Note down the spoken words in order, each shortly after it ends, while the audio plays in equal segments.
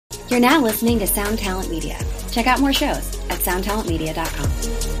You're now listening to Sound Talent Media. Check out more shows at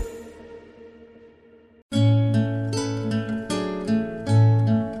soundtalentmedia.com.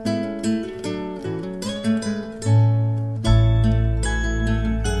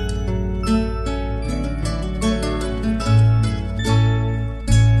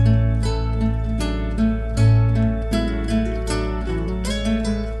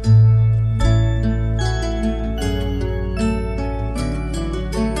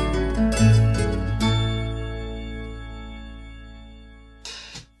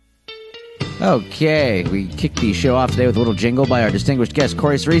 Okay, we kicked the show off today with a little jingle by our distinguished guest,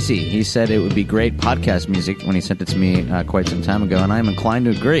 Corey Cerisi. He said it would be great podcast music when he sent it to me quite some time ago, and I'm inclined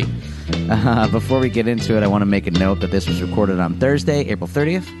to agree. Before we get into it, I want to make a note that this was recorded on Thursday, April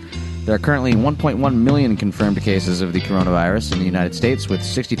 30th. There are currently 1.1 million confirmed cases of the coronavirus in the United States, with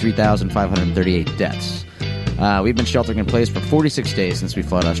 63,538 deaths. We've been sheltering in place for 46 days since we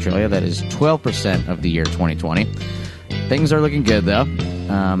fled Australia. That is 12% of the year 2020. Things are looking good, though.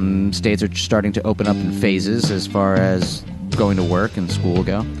 States are starting to open up in phases as far as going to work and school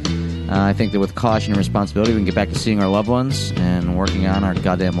go. I think that with caution and responsibility, we can get back to seeing our loved ones and working on our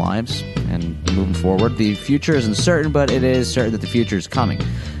goddamn lives and moving forward. The future isn't certain, but it is certain that the future is coming.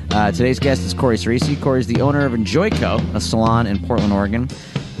 Today's guest is Corey Cerisi. Corey is the owner of Enjoy Co., a salon in Portland, Oregon.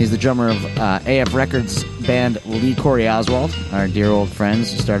 He's the drummer of AF Records band Lee Corey Oswald, our dear old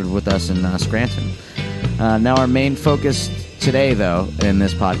friends who started with us in Scranton. Now our main focus today, though, in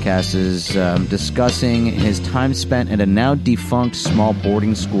this podcast is discussing his time spent at a now-defunct small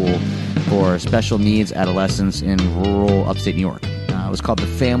boarding school for special needs adolescents in rural upstate New York. It was called the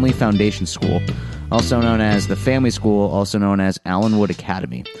Family Foundation School, also known as the Family School, also known as Allenwood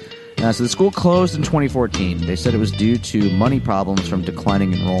Academy. So the school closed in 2014. They said it was due to money problems from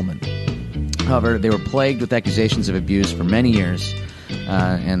declining enrollment. However, they were plagued with accusations of abuse for many years,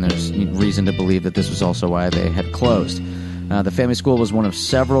 and there's reason to believe that this was also why they had closed. The Family School was one of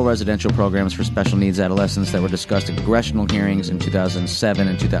several residential programs for special needs adolescents that were discussed in congressional hearings in 2007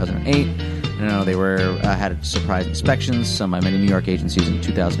 and 2008. They had surprise inspections, some by many New York agencies in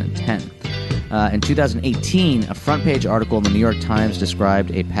 2010. In 2018, a front-page article in the New York Times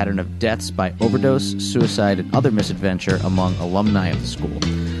described a pattern of deaths by overdose, suicide, and other misadventure among alumni of the school.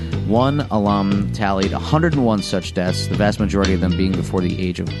 One alum tallied 101 such deaths, the vast majority of them being before the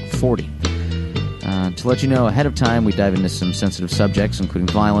age of 40. To let you know ahead of time, we dive into some sensitive subjects, including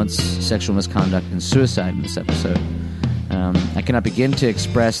violence, sexual misconduct, and suicide in this episode. I cannot begin to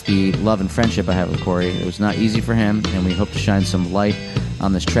express the love and friendship I have with Corey. It was not easy for him, and we hope to shine some light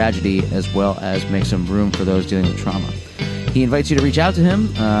on this tragedy as well as make some room for those dealing with trauma. He invites you to reach out to him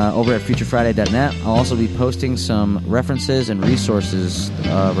over at futurefriday.net. I'll also be posting some references and resources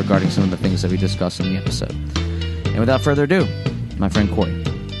regarding some of the things that we discussed in the episode. And without further ado, my friend Corey.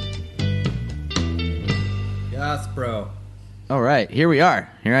 Yes, bro. All right, here we are.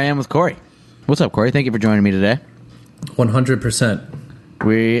 Here I am with Corey. What's up, Corey? Thank you for joining me today. 100%.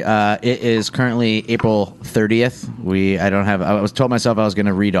 It is currently April 30th. I was told myself I was going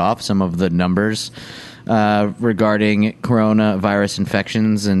to read off some of the numbers regarding coronavirus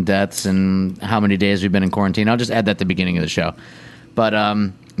infections and deaths and how many days we've been in quarantine. I'll just add that at the beginning of the show. But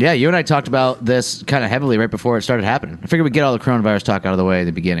yeah, you and I talked about this kind of heavily right before it started happening. I figured we'd get all the coronavirus talk out of the way at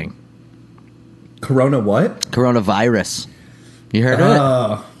the beginning. Corona what? Coronavirus. You heard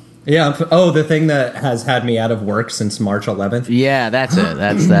of it? Yeah. The thing that has had me out of work since March 11th? Yeah, that's it.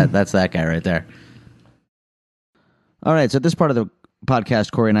 That's that guy right there. All right, so at this part of the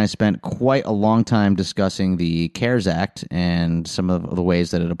podcast, Corey and I spent quite a long time discussing the CARES Act and some of the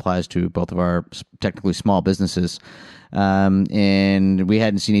ways that it applies to both of our technically small businesses. And we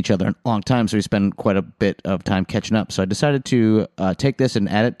hadn't seen each other in a long time, so we spent quite a bit of time catching up. So I decided to take this and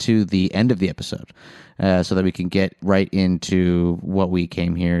add it to the end of the episode so that we can get right into what we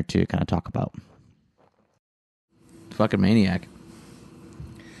came here to kind of talk about. Fucking maniac.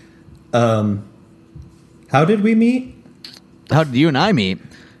 How did we meet? How did you and I meet?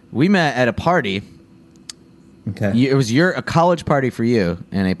 We met at a party. Okay. It was a college party for you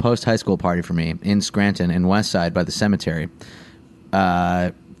and a post-high school party for me in Scranton in West Side by the cemetery.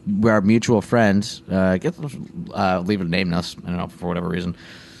 Where our mutual friend, leave a name now, I don't know, for whatever reason,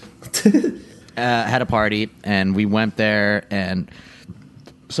 had a party, and we went there, and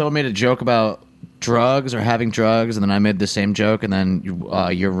someone made a joke about drugs or having drugs, and then I made the same joke, and then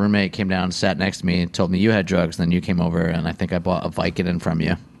your roommate came down and sat next to me and told me you had drugs, and then you came over, and I think I bought a Vicodin from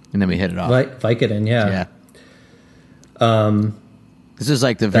you, and then we hit it off. Vicodin, yeah. Yeah. This is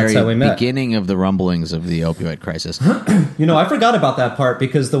like the very beginning of the rumblings of the opioid crisis. I forgot about that part,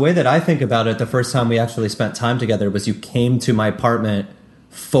 because the way that I think about it, the first time we actually spent time together was you came to my apartment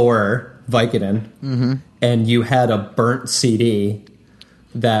for Vicodin, and you had a burnt CD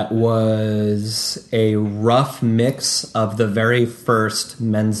that was a rough mix of the very first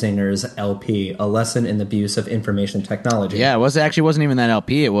Menzinger's LP, A Lesson in the Abuse of Information Technology. Yeah, wasn't even that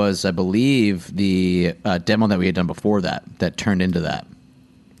LP. It was, I believe, the demo that we had done before that turned into that.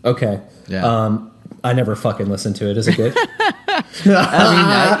 Okay. Yeah. I never fucking listened to it. Is it good?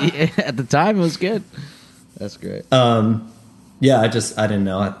 At the time, it was good. That's great. Yeah, I didn't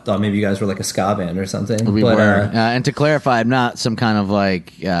know. I thought maybe you guys were like a ska band or something. We were. And to clarify, I'm not some kind of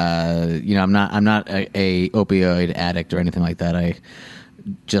like, I'm not a opioid addict or anything like that.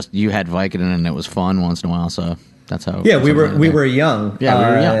 You had Vicodin and it was fun once in a while, so that's how. Yeah, we were young. Yeah, we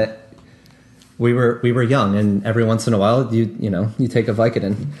were young. We were young, and every once in a while, you take a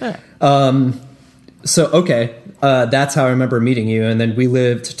Vicodin. Yeah. That's how I remember meeting you, and then we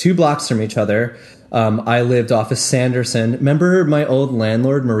lived 2 blocks from each other. I lived off of Sanderson. Remember my old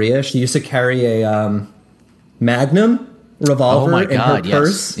landlord, Maria? She used to carry a Magnum revolver in her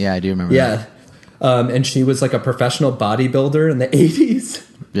purse. Yes. Yeah, I do remember that. And she was like a professional bodybuilder in the 80s.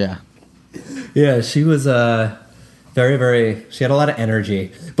 Yeah. Yeah, she was very, very... She had a lot of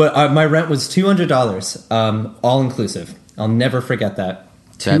energy. But my rent was $200, all-inclusive. I'll never forget that.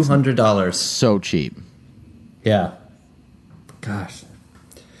 $200. So cheap. Yeah. Gosh.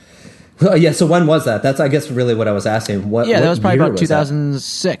 Yeah, so when was that? That's, I guess, really what I was asking. What that was probably about was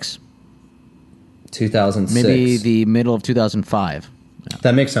 2006. 2006. Maybe the middle of 2005. Yeah.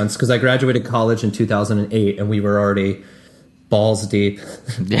 That makes sense, because I graduated college in 2008, and we were already balls deep.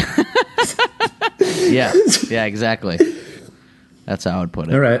 Yeah. Yeah, exactly. That's how I would put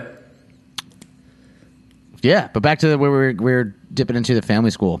it. All right. Yeah, but back to where we were dipping into the family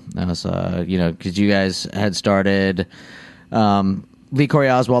school. That was, because you guys had started... Lee Corey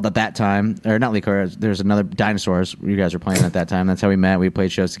Oswald at that time, or not Lee Corey. There's another Dinosaurs. You guys were playing at that time. That's how we met. We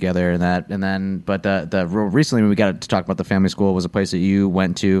played shows together, but recently when we got to talk about the family school was a place that you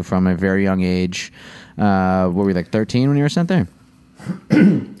went to from a very young age. What were you, like 13 when you were sent there?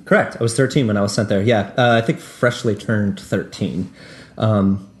 Correct. I was 13 when I was sent there. Yeah, I think freshly turned 13.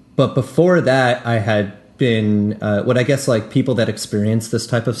 But before that, I had been what I guess like people that experience this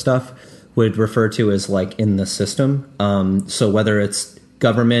type of stuff would refer to as like in the system. So whether it's a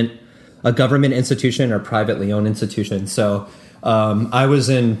government institution or privately owned institution. So I was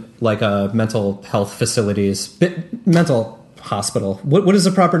in like a mental health facilities, mental hospital. What is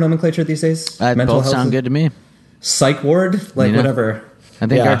the proper nomenclature these days? Mental both health sound good to me. Psych ward, like whatever. I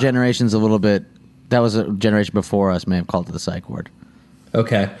think our generation's a little bit. That was a generation before us may have called it the psych ward.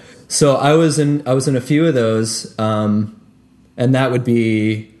 Okay, so I was in a few of those, and that would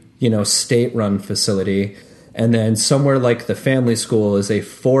be state-run facility, and then somewhere like the family school is a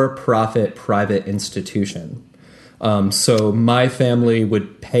for-profit private institution. So my family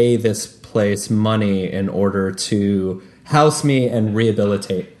would pay this place money in order to house me and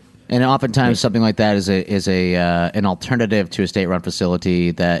rehabilitate. And oftentimes something like that is an alternative to a state-run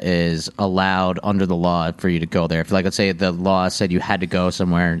facility that is allowed under the law for you to go there. If, like, let's say the law said you had to go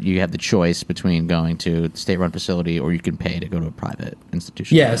somewhere, you have the choice between going to a state-run facility or you can pay to go to a private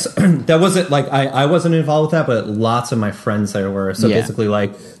institution. Yes, that wasn't like I wasn't involved with that, but lots of my friends there were. So basically,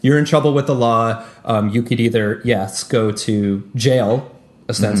 like, you're in trouble with the law. You could either go to jail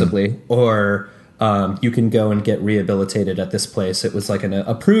ostensibly, or you can go and get rehabilitated at this place. It was like an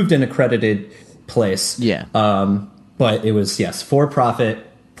approved and accredited place. Yeah. But it was, for profit,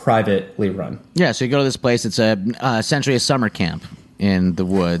 privately run. Yeah, so you go to this place. It's essentially a summer camp in the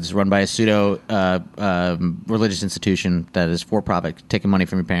woods run by a pseudo religious institution that is for profit, taking money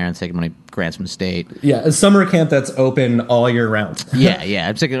from your parents, taking grants from the state. Yeah, a summer camp that's open all year round. Yeah.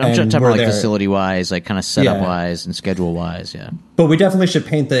 I'm talking about like facility wise, like kind of setup wise and schedule wise. Yeah. But we definitely should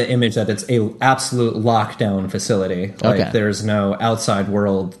paint the image that it's a absolute lockdown facility. Like there's no outside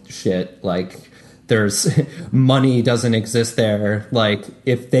world shit. Like there's money doesn't exist there. Like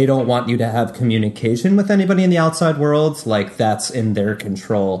if they don't want you to have communication with anybody in the outside world, like that's in their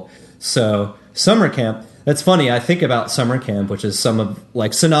control. So summer camp, that's funny. I think about summer camp, which is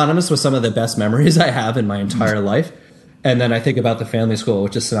synonymous with some of the best memories I have in my entire life. And then I think about the family school,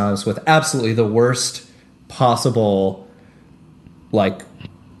 which is synonymous with absolutely the worst possible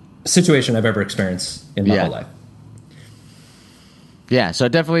situation I've ever experienced in my whole life. Yeah, so I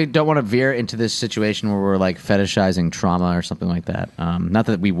definitely don't want to veer into this situation where we're like fetishizing trauma or something like that. Not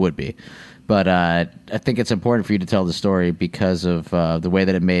that we would be, but I think it's important for you to tell the story because of the way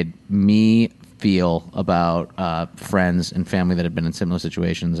that it made me feel about friends and family that had been in similar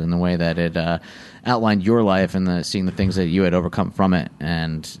situations, and the way that it outlined your life and seeing the things that you had overcome from it.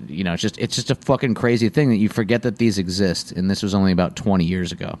 And it's just a fucking crazy thing that you forget that these exist. And this was only about 20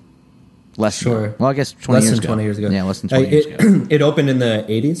 years ago. Well, I guess 20 years ago. 20 years ago. Yeah, less than 20 years ago. It opened in the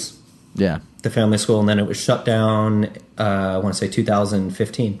 80s. Yeah. The family school, and then it was shut down, I want to say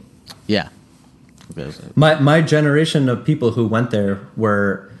 2015. Yeah. My generation of people who went there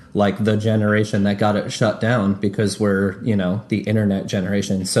were like the generation that got it shut down, because we're, the internet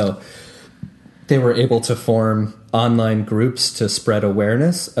generation. So they were able to form online groups to spread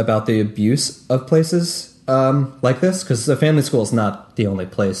awareness about the abuse of places like this, because the family school is not the only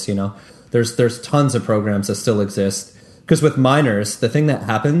place, There's tons of programs that still exist. Because with minors, the thing that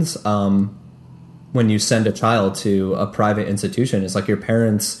happens when you send a child to a private institution is like your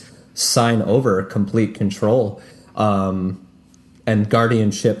parents sign over complete control, and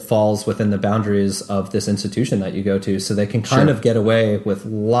guardianship falls within the boundaries of this institution that you go to, so they can kind of get away with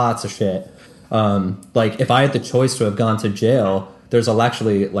lots of shit. Like if I had the choice to have gone to jail, there's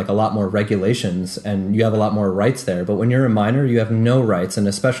actually like a lot more regulations and you have a lot more rights there. But when you're a minor, you have no rights, and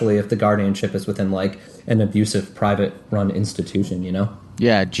especially if the guardianship is within like an abusive private run institution,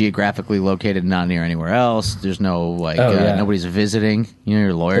 Yeah, geographically located, not near anywhere else. There's no nobody's visiting.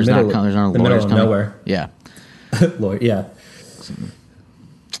 Your lawyer's not coming. There's no lawyers coming. Nowhere. Yeah. Lawyer, yeah.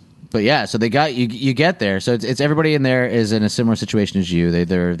 But yeah, so they got you. You get there, so it's everybody in there is in a similar situation as you. They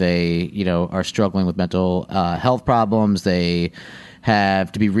are struggling with mental health problems. They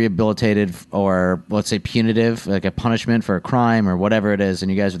have to be rehabilitated, or let's say punitive, like a punishment for a crime or whatever it is.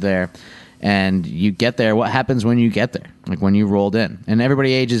 And you guys are there, and you get there. What happens when you get there? Like when you rolled in, and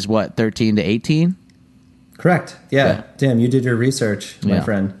everybody ages what, 13 to 18? Correct. Yeah. Damn, you did your research, my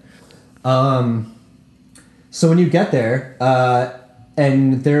friend. So when you get there,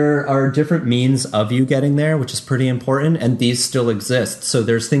 and there are different means of you getting there, which is pretty important, and these still exist. So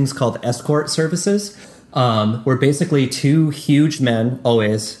there's things called escort services, where basically two huge men,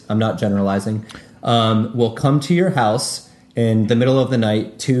 always, I'm not generalizing, will come to your house in the middle of the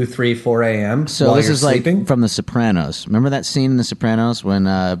night, 2, 3, 4 a.m. So this is sleeping. Like from The Sopranos. Remember that scene in The Sopranos when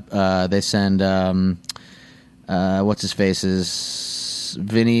they send, what's his face's...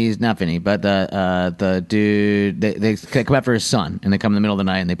 not Vinny, but the dude, they come after his son, and they come in the middle of the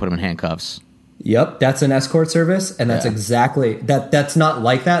night and they put him in handcuffs. Yep, that's an escort service, and that's exactly that. That's not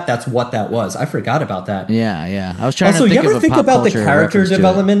like that. That's what that was. I forgot about that. Yeah. I was trying also, to think you ever think about the character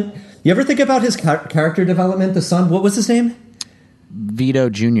development? To you ever think about his character development? The son, what was his name? Vito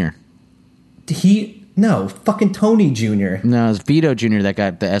Jr. No, fucking Tony Jr. No, it was Vito Jr. that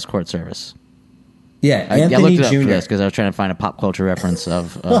got the escort service. Yeah, Anthony I looked it up Jr. for this because I was trying to find a pop culture reference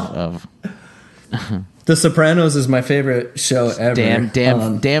of The Sopranos is my favorite show ever.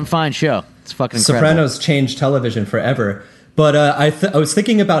 Damn fine show. It's fucking incredible. Sopranos changed television forever. But I was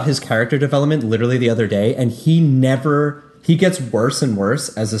thinking about his character development literally the other day, and he gets worse and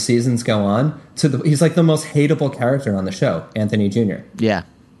worse as the seasons go on. He's like the most hateable character on the show, Anthony Jr. Yeah.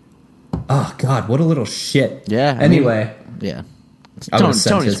 Oh God, what a little shit. Yeah. Anyway. Yeah. It's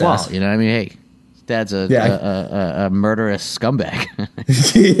Tony's fault. Hey, Dad's a murderous scumbag.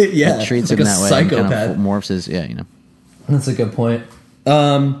 Yeah, treats like him that way. Psychopath. And kind of morphs his, That's a good point.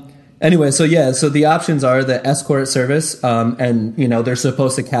 Anyway, so the options are the escort service, and they're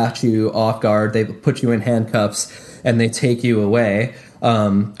supposed to catch you off guard. They put you in handcuffs and they take you away.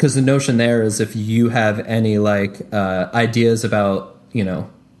 Because the notion there is if you have any ideas about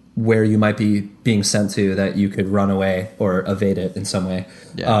where you might be being sent to, that you could run away or evade it in some way.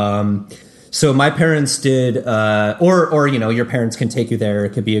 Yeah. So my parents did, or your parents can take you there.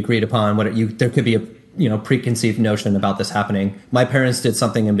 It could be agreed upon. There could be a preconceived notion about this happening. My parents did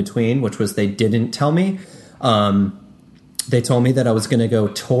something in between, which was they didn't tell me. They told me that I was going to go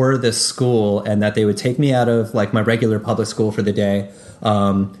tour this school and that they would take me out of my regular public school for the day,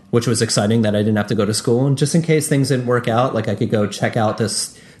 which was exciting that I didn't have to go to school. And just in case things didn't work out, I could go check out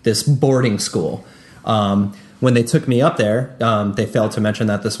this boarding school. When they took me up there, they failed to mention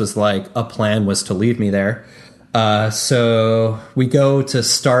that this was a plan was to leave me there. So we go to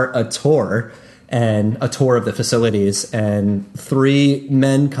start a tour of the facilities, and 3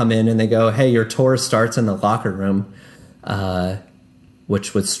 men come in and they go, "Hey, your tour starts in the locker room,"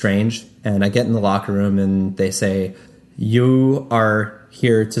 which was strange. And I get in the locker room and they say, "You are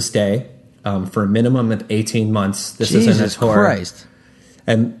here to stay for a minimum of 18 months. This isn't a tour." Christ.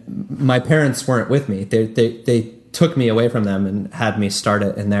 And my parents weren't with me. They took me away from them and had me start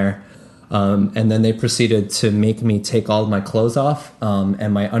it in there. And then they proceeded to make me take all of my clothes off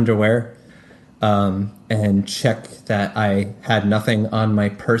and my underwear and check that I had nothing on my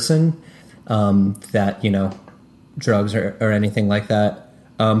person. that, drugs or anything like that.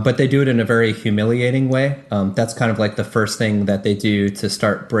 But they do it in a very humiliating way. That's kind of like the first thing that they do to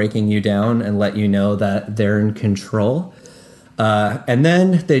start breaking you down and let you know that they're in control. And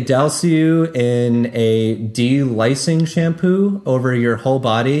then they douse you in a de-lysing shampoo over your whole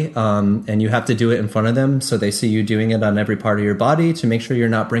body, and you have to do it in front of them, so they see you doing it on every part of your body to make sure you're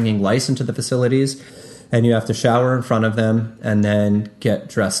not bringing lice into the facilities. And you have to shower in front of them and then get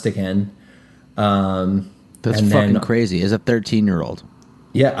dressed again. That's fucking crazy. As a 13-year-old.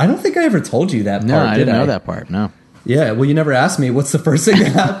 Yeah, I don't think I ever told you that part. No, I didn't know that part. No. Yeah, well, you never asked me what's the first thing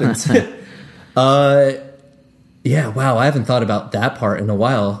that happens. Yeah, wow, I haven't thought about that part in a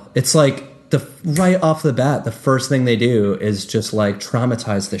while. It's like right off the bat, the first thing they do is just like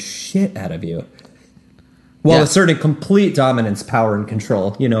traumatize the shit out of you, while asserting complete dominance, power, and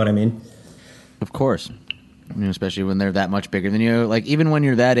control. You know what I mean? Of course. Especially when they're that much bigger than you. Like, even when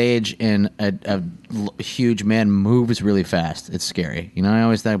you're that age and a huge man moves really fast, it's scary. I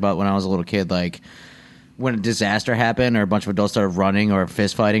always think about when I was a little kid, like, when a disaster happened or a bunch of adults started running or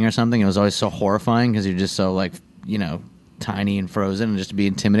fist fighting or something, it was always so horrifying because you're just so, like, tiny and frozen, and just to be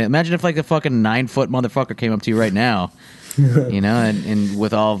intimidated. Imagine if, like, a fucking 9-foot motherfucker came up to you right now, and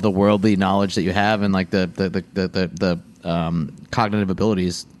with all of the worldly knowledge that you have and, like, the cognitive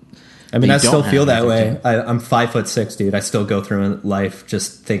abilities. I mean, I still feel that way. I'm 5'6", dude. I still go through life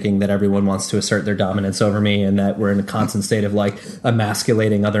just thinking that everyone wants to assert their dominance over me, and that we're in a constant state of like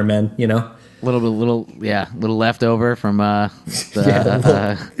emasculating other men. Little leftover from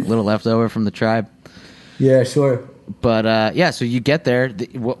little leftover from the tribe. Yeah, sure. But so you get there.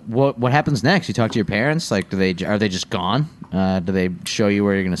 What happens next? You talk to your parents. Like, are they just gone? Do they show you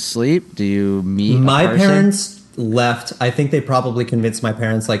where you're going to sleep? Do you meet my parents? Left. I think they probably convinced my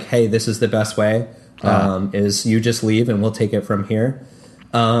parents, like, hey, this is the best way, is you just leave and we'll take it from here.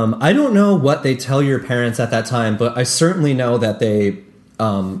 I don't know what they tell your parents at that time, but I certainly know that they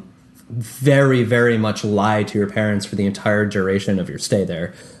very, very much lie to your parents for the entire duration of your stay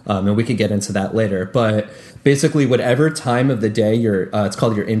there. And we could get into that later. But basically, whatever time of the day it's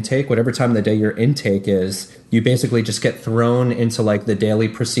called your intake, whatever time of the day your intake is, you basically just get thrown into like the daily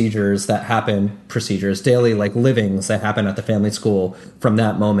daily like livings that happen at the family school from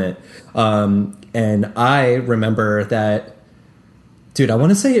that moment. And I remember that, dude, I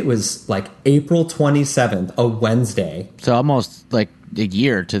want to say it was like April 27th, a Wednesday. So almost like a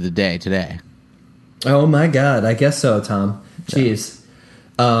year to the day today. Oh my God. I guess so, Tom. Jeez.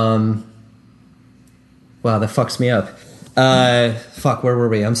 Wow, that fucks me up. Where were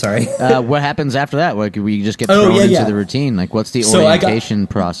we? I'm sorry. What happens after that? Like, we just get thrown into the routine. Like, what's the orientation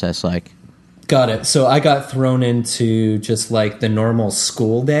process like? Got it. So I got thrown into just like the normal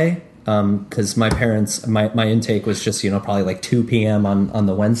school day. Because my parents, my intake was just, probably like 2 p.m. on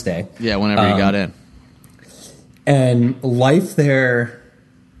the Wednesday. Yeah, whenever you got in. And life there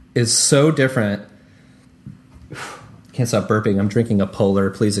is so different. Can't stop burping. I'm drinking a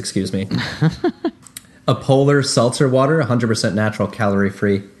Polar. Please excuse me. A Polar seltzer water, 100% natural,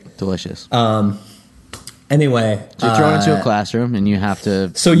 calorie-free. Delicious. Anyway. So you're thrown into a classroom, and you have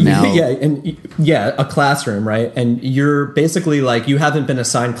to a classroom, right? And you're basically, like, you haven't been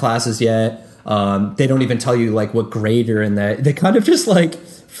assigned classes yet. They don't even tell you, like, what grade you're in there. They kind of just, like,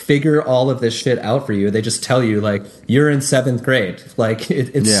 figure all of this shit out for you. They just tell you, like, you're in 7th grade. Like,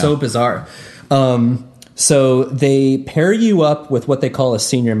 it's so bizarre. So they pair you up with what they call a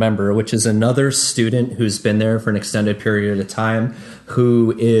senior member, which is another student who's been there for an extended period of time,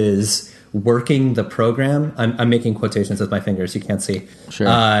 who is working the program. I'm making quotations with my fingers. You can't see. Sure.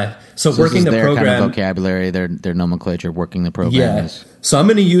 So working the program. Kind of vocabulary, their nomenclature, working the program. Yeah. So I'm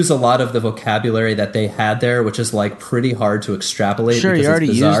going to use a lot of the vocabulary that they had there, which is like pretty hard to extrapolate. Sure, you already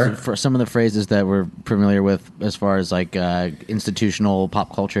used for some of the phrases that we're familiar with as far as like institutional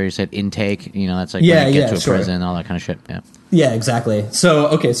pop culture. You said intake. That's like when you get to a prison, all that kind of shit. Yeah. Yeah, exactly.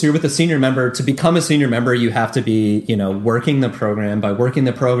 So you're with a senior member. To become a senior member, you have to be, working the program. By working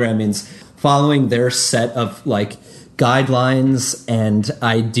the program means following their set of like guidelines and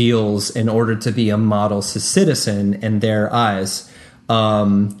ideals in order to be a model citizen in their eyes,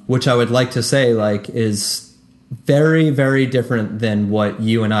 which I would like to say like is very, very different than what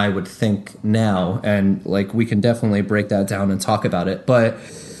you and I would think now. And like, we can definitely break that down and talk about it. But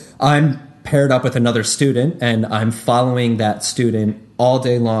I'm paired up with another student, and I'm following that student all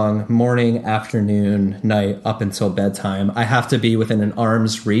day long, morning, afternoon, night, up until bedtime. I have to be within an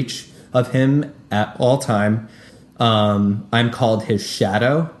arm's reach of him at all time. I'm called his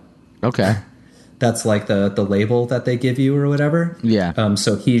shadow. Okay. That's like the label that they give you or whatever. Yeah.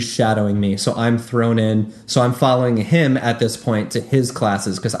 So he's shadowing me. So I'm thrown in. So I'm following him at this point to his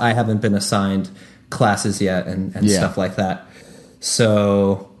classes because I haven't been assigned classes yet and stuff like that.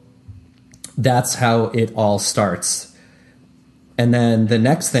 So that's how it all starts. And then the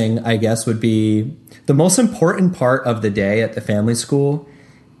next thing, I guess, would be the most important part of the day at the family school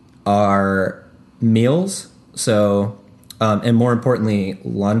are meals. So, and more importantly,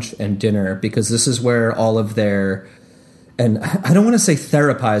 lunch and dinner, because this is where all of their, and I don't want to say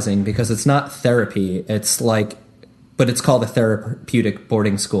therapizing because it's not therapy. It's like, but it's called a therapeutic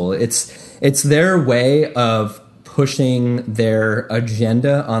boarding school. It's their way of pushing their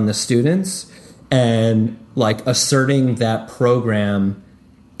agenda on the students and like asserting that program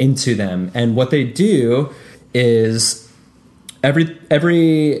into them. And what they do is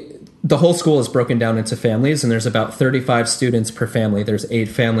the whole school is broken down into families, and there's about 35 students per family. There's 8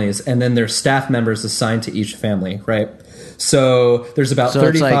 families, and then there's staff members assigned to each family, right? So there's about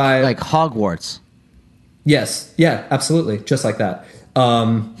 35. It's like Hogwarts. Yes. Yeah, absolutely. Just like that.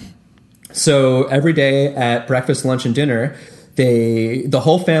 So every day at breakfast, lunch, and dinner, the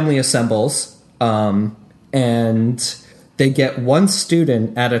whole family assembles, and they get one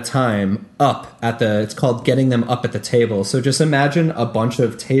student at a time up at it's called getting them up at the table. So just imagine a bunch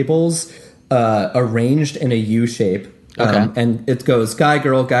of tables arranged in a U shape. Okay. And it goes guy,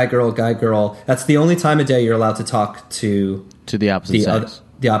 girl, guy, girl, guy, girl. That's the only time of day you're allowed to talk to the opposite sex.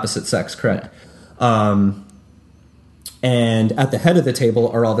 The opposite sex, correct. Yeah. And at the head of the table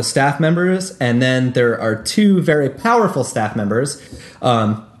are all the staff members. And then there are 2 very powerful staff members,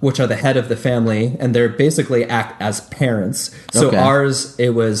 which are the head of the family. And they're basically act as parents. So ours, it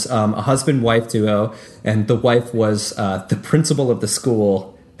was a husband-wife duo. And the wife was the principal of the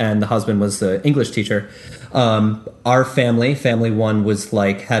school. And the husband was the English teacher. Our family 1 was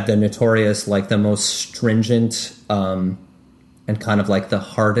like, had the notorious, like the most stringent and kind of like the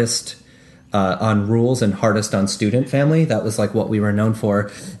hardest on rules and hardest on student family. That was like what we were known for.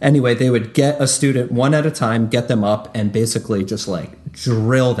 Anyway, they would get a student one at a time, get them up, and basically just like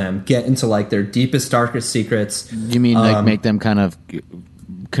drill them, get into like their deepest, darkest secrets. You mean like make them kind of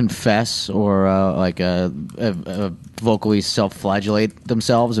confess or vocally self-flagellate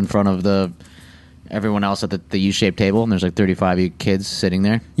themselves in front of everyone else at the U-shaped table, and there's like 35 kids sitting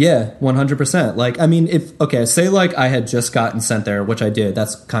there? Yeah, 100%. Like, I mean, say like I had just gotten sent there, which I did.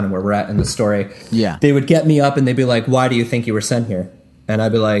 That's kind of where we're at in the story. Yeah. They would get me up and they'd be like, why do you think you were sent here? And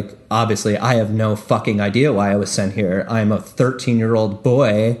I'd be like, obviously, I have no fucking idea why I was sent here. I'm a 13-year-old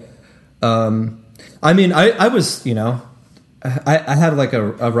boy. I mean, I was, I had like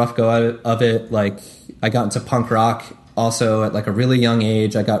a rough go of it. Like, I got into punk rock also at like a really young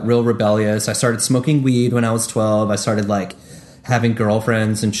age. I got real rebellious. I started smoking weed when I was 12. I started like having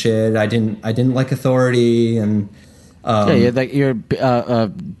girlfriends and shit. I didn't like authority, and you're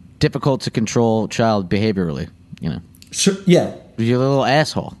difficult to control child behaviorally. Sure, yeah. You're a little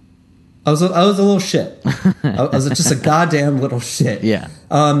asshole. I was a little shit. I was just a goddamn little shit. Yeah.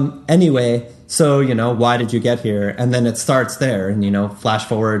 Anyway, so why did you get here? And then it starts there, and flash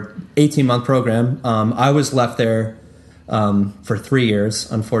forward 18-month program. I was left there for 3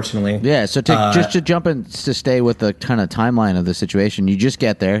 years, unfortunately. Yeah, so just to jump in to stay with the kind of timeline of the situation, you just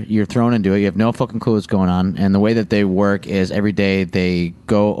get there, you're thrown into it, you have no fucking clue what's going on, and the way that they work is every day they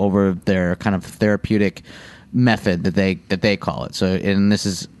go over their kind of therapeutic method that they call it. So, and this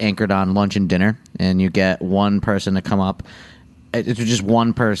is anchored on lunch and dinner, and you get one person to come up. It's just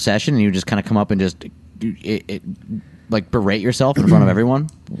one per session, and you just kind of come up and just like berate yourself in front of everyone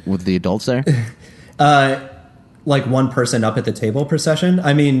with the adults there. Like one person up at the table per session?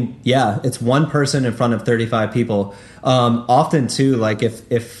 I mean, yeah, it's one person in front of 35 people. Often, too, like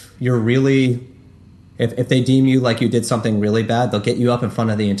if you're really... If they deem you like you did something really bad, they'll get you up in front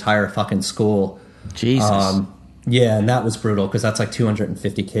of the entire fucking school. Jesus. Yeah, and that was brutal because that's like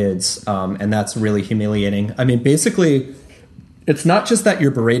 250 kids, and that's really humiliating. I mean, basically, it's not just that you're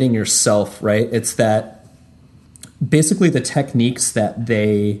berating yourself, right? It's that basically the techniques that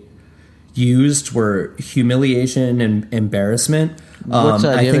they used were humiliation and embarrassment. Do you have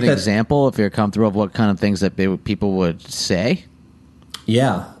an example, if you're comfortable, of what kind of things that people would say?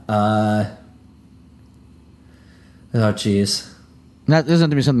 Yeah. Oh, jeez. That doesn't have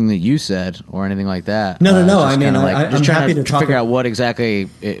to be something that you said or anything like that. No. I mean, I'm happy to figure out what exactly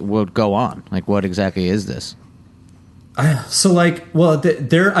would go on. Like, what exactly is this? So, like, well,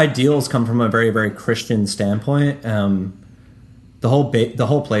 their ideals come from a very, very Christian standpoint. The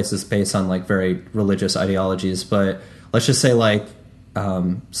whole place is based on like very religious ideologies, but let's just say like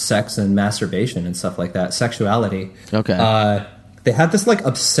sex and masturbation and stuff like that, sexuality. Okay. They had this like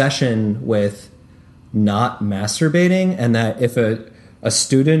obsession with not masturbating, and that if a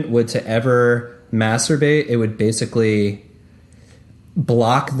student would to ever masturbate, it would basically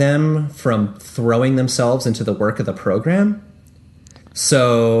block them from throwing themselves into the work of the program.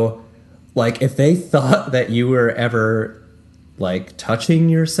 So, like, if they thought that you were ever, like, touching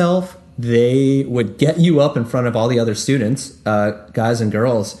yourself, they would get you up in front of all the other students, guys and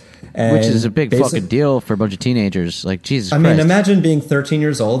girls. And which is a big fucking deal for a bunch of teenagers. Like, Jesus Christ. I mean, imagine being 13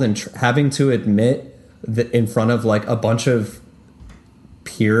 years old and having to admit that in front of, like, a bunch of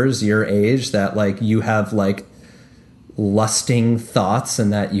peers your age that, like, you have, like, lusting thoughts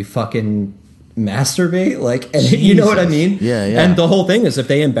and that you fucking masturbate, like, and you know what I mean? Yeah. And the whole thing is, if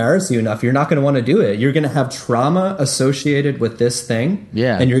they embarrass you enough, you're not going to want to do it. You're going to have trauma associated with this thing,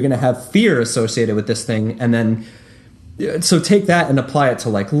 and you're going to have fear associated with this thing, and then so take that and apply it to,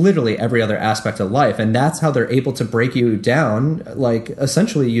 like, literally every other aspect of life, and that's how they're able to break you down, like,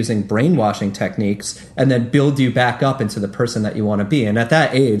 essentially using brainwashing techniques, and then build you back up into the person that you want to be. And at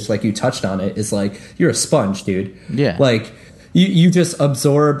that age, like you touched on it, is like, you're a sponge, dude. Yeah. Like, you just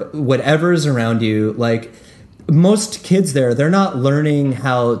absorb whatever's around you. Like, most kids they're not learning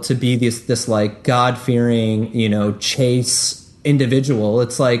how to be this like God-fearing, chase individual.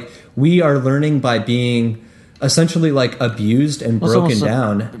 It's like, we are learning by being essentially, like, abused and broken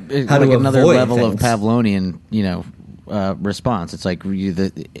down. How like to another avoid level things. of Pavlovian, response. It's like,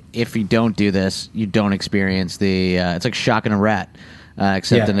 if you don't do this, you don't experience the. It's like shocking a rat,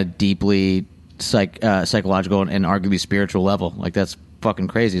 except in a deeply psychological and arguably spiritual level. Like, that's fucking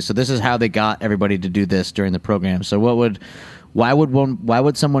crazy. So this is how they got everybody to do this during the program. So why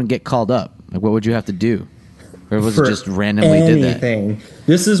would someone get called up? Like, what would you have to do? Or was it just randomly anything. did that?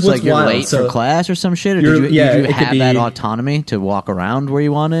 This is what's like you're wild. late for class or some shit? Or did you have that autonomy to walk around where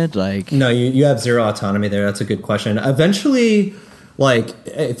you wanted? Like, no, you have zero autonomy there. That's a good question. Eventually, like,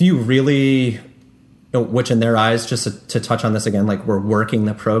 if you really, which in their eyes, just to touch on this again, like, we're working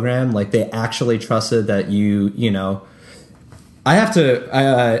the program, like, they actually trusted that I have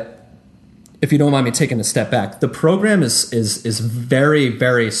to, if you don't mind me taking a step back, the program is very,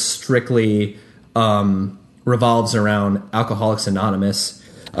 very strictly, revolves around Alcoholics Anonymous,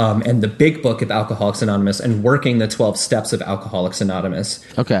 and the big book of Alcoholics Anonymous, and working the 12 steps of Alcoholics Anonymous.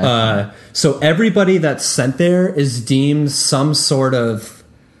 Okay. So everybody that's sent there is deemed some sort of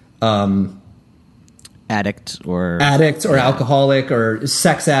addict or alcoholic or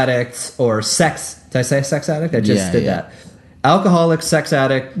sex addict or sex. Did I say sex addict? I just did that. Alcoholic, sex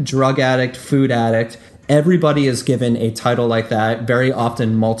addict, drug addict, food addict. Everybody is given a title like that, very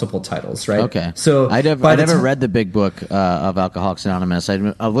often multiple titles, right? Okay. So I never read the big book of Alcoholics Anonymous.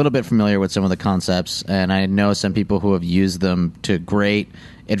 I'm a little bit familiar with some of the concepts, and I know some people who have used them to great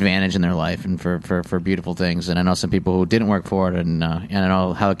advantage in their life and for beautiful things. And I know some people who didn't work for it, and I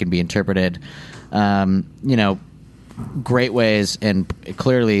know how it can be interpreted, great ways, and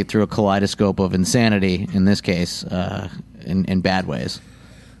clearly through a kaleidoscope of insanity, in this case, in bad ways.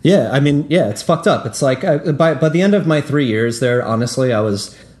 Yeah, I mean, it's fucked up. It's like, by the end of my 3 years there, honestly, I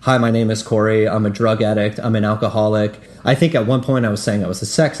was, hi, my name is Corey. I'm a drug addict. I'm an alcoholic. I think at one point I was saying I was a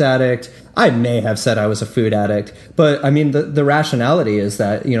sex addict. I may have said I was a food addict. But, I mean, the rationality is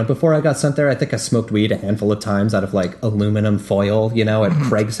that, before I got sent there, I think I smoked weed a handful of times out of, like, aluminum foil, at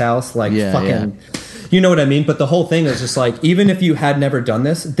Craig's house. Like, you know what I mean? But the whole thing is just like, even if you had never done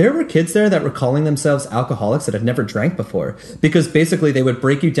this, there were kids there that were calling themselves alcoholics that had never drank before. Because basically they would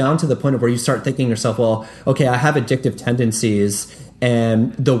break you down to the point of where you start thinking to yourself, well, okay, I have addictive tendencies,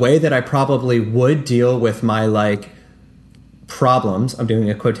 and the way that I probably would deal with my, like, problems, I'm doing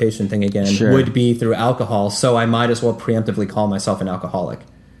a quotation thing again, would be through alcohol, so I might as well preemptively call myself an alcoholic.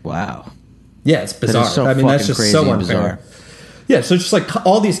 Wow. Yeah, it's bizarre. That's just so unfair. Yeah, so just like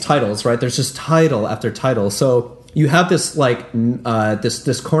all these titles, right? There's just title after title. So you have this like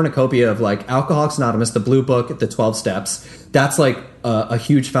this cornucopia of like Alcoholics Anonymous, the Blue Book, the 12 Steps. That's like a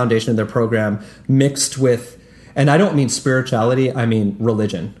huge foundation of their program, mixed with, and I don't mean spirituality, I mean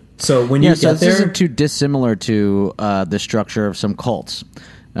religion. So when you get there, this isn't too dissimilar to the structure of some cults,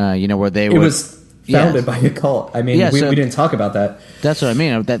 where they it was founded by a cult. I mean, we didn't talk about that. That's what I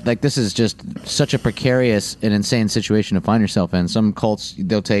mean. That, like, this is just such a precarious and insane situation to find yourself in. Some cults,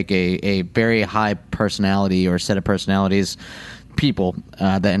 they'll take a very high personality or set of personalities, people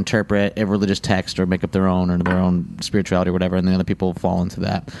that interpret a religious text or make up their own or their own spirituality or whatever, and the other people fall into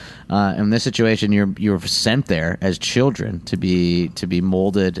that. In this situation, you're sent there as children to be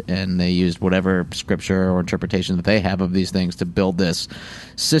molded, and they used whatever scripture or interpretation that they have of these things to build this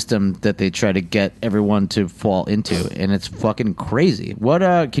system that they try to get everyone to fall into, and it's fucking crazy. What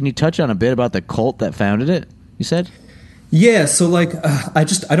can you touch on a bit about the cult that founded it, you said? Yeah, so like I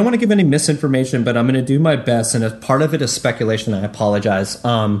don't want to give any misinformation, but I'm going to do my best, and if part of it is speculation, I apologize.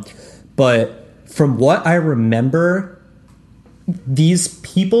 But from what I remember, these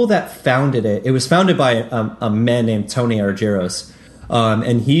people that founded it, it was founded by a man named Tony Argyros,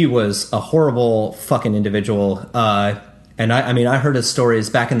 and he was a horrible fucking individual. And I mean, I heard his stories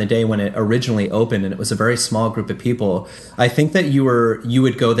back in the day when it originally opened, and it was a very small group of people. I think that you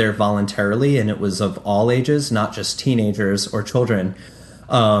would go there voluntarily, and it was of all ages, not just teenagers or children.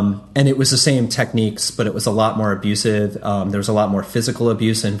 And it was the same techniques, but it was a lot more abusive. There was a lot more physical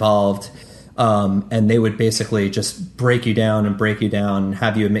abuse involved. And they would basically just break you down and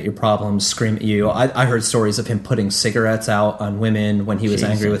have you admit your problems, scream at you. I heard stories of him putting cigarettes out on women when he was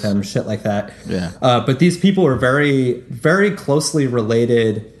angry with them, shit like that. Yeah. But these people were very, very closely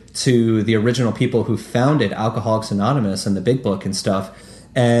related to the original people who founded Alcoholics Anonymous and the Big Book and stuff.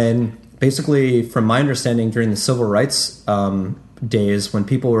 And basically, from my understanding, during the civil rights days when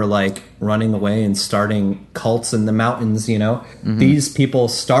people were like running away and starting cults in the mountains, these people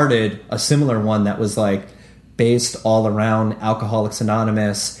started a similar one that was like based all around Alcoholics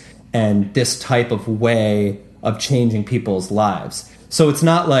Anonymous and this type of way of changing people's lives. So it's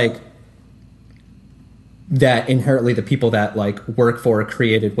not like that inherently the people that like work for or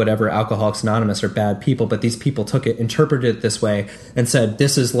created whatever Alcoholics Anonymous are bad people, but these people took it, interpreted it this way, and said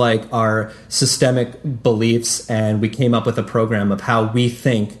this is like our systemic beliefs, and we came up with a program of how we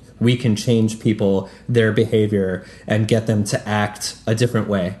think we can change people, their behavior, and get them to act a different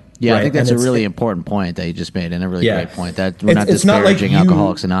way. Yeah, right? I think that's a really important point that you just made, and a really great point. That we're not it's disparaging not like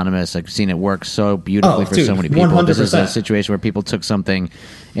Alcoholics Anonymous. I've seen it work so beautifully for so many people. 100%. This is a situation where people took something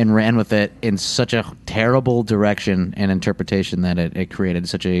and ran with it in such a terrible direction and interpretation that it created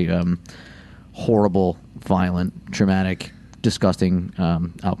such a horrible, violent, traumatic, disgusting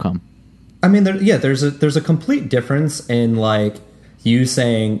outcome. I mean, there's a complete difference in like you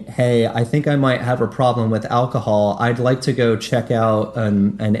saying, hey, I think I might have a problem with alcohol. I'd like to go check out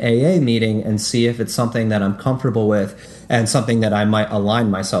an AA meeting and see if it's something that I'm comfortable with and something that I might align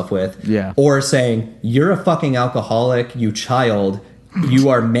myself with. Yeah. Or saying, you're a fucking alcoholic, you child. You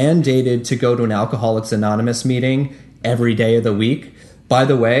are mandated to go to an Alcoholics Anonymous meeting every day of the week. By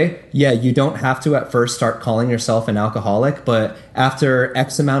the way, yeah, you don't have to at first start calling yourself an alcoholic, but after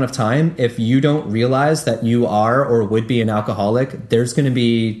X amount of time, if you don't realize that you are or would be an alcoholic, there's going to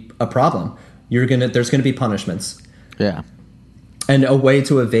be a problem. There's going to be punishments. Yeah. And a way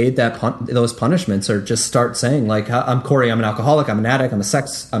to evade those punishments are just start saying like, I'm Corey, I'm an alcoholic, I'm an addict, I'm a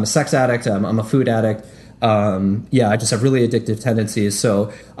sex addict, I'm a food addict. I just have really addictive tendencies.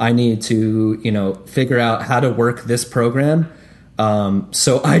 So I need to, figure out how to work this program.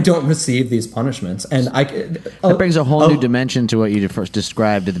 So I don't receive these punishments, and that brings a whole new dimension to what you first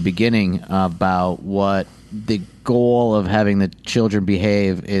described at the beginning about what the goal of having the children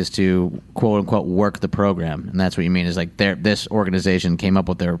behave is to quote unquote work the program, and that's what you mean is like this organization came up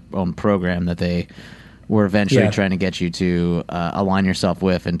with their own program that they were eventually trying to get you to align yourself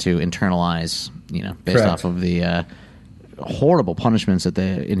with and to internalize, based Correct. off of the horrible punishments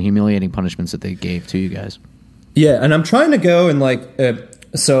and humiliating punishments that they gave to you guys. Yeah, and I'm trying to go and like,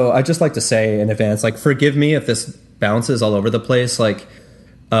 so I just like to say in advance, like, forgive me if this bounces all over the place. Like,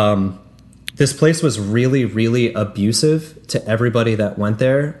 this place was really, really abusive to everybody that went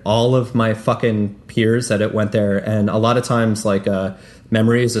there. All of my fucking peers that went there, and a lot of times, like,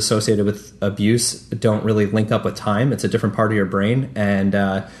 memories associated with abuse don't really link up with time. It's a different part of your brain,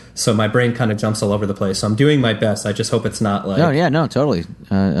 and so my brain kind of jumps all over the place. So I'm doing my best. I just hope it's not like... No, totally.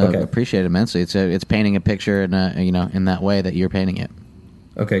 Okay. Appreciate it immensely. It's painting a picture in in that way that you're painting it.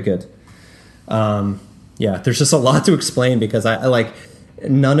 Okay, good. There's just a lot to explain because I like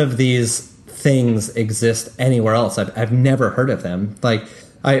none of these things exist anywhere else. I've never heard of them. Like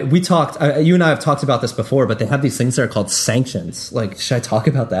you and I have talked about this before, but they have these things that are called sanctions. Like, should I talk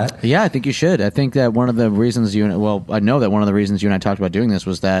about that? Yeah, I think you should. I think that one of the reasons I know that one of the reasons you and I talked about doing this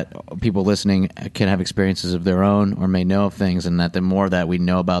was that people listening can have experiences of their own or may know of things, and that the more that we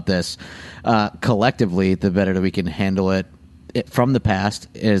know about this collectively, the better that we can handle it from the past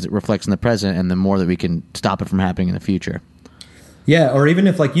as it reflects in the present, and the more that we can stop it from happening in the future. Yeah, or even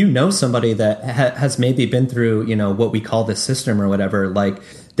if like somebody that has maybe been through what we call the system or whatever, like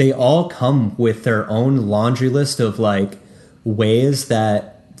they all come with their own laundry list of like ways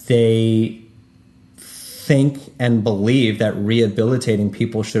that they think and believe that rehabilitating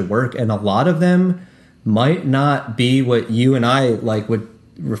people should work, and a lot of them might not be what you and I like would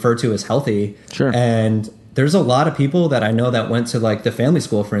refer to as healthy. Sure. And there's a lot of people that I know that went to like the family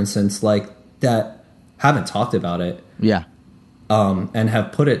school, for instance, like that haven't talked about it. Yeah. And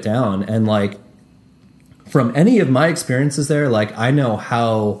have put it down. And like, from any of my experiences there, like, I know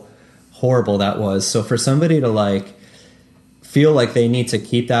how horrible that was. So for somebody to like feel like they need to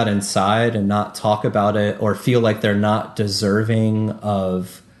keep that inside and not talk about it, or feel like they're not deserving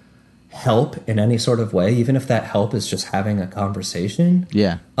of help in any sort of way, even if that help is just having a conversation.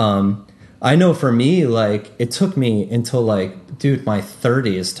 Yeah. I know for me, like, it took me until like, dude, my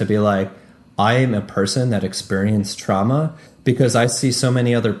 30s to be like, I am a person that experienced trauma, because I see so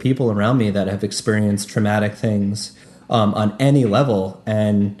many other people around me that have experienced traumatic things on any level.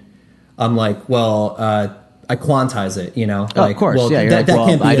 And I'm like, well, I quantize it, you know? Like, of course, well, yeah. That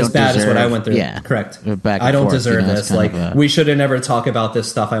can't be as bad as what I went through. Yeah. Correct. I don't deserve this. Like, we should have never talked about this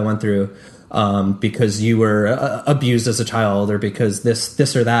stuff I went through because you were abused as a child, or because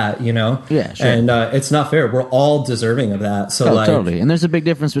this or that, you know? Yeah, sure. And it's not fair. We're all deserving of that. So, like, totally. And there's a big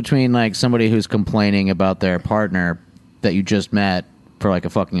difference between like somebody who's complaining about their partner that you just met for like a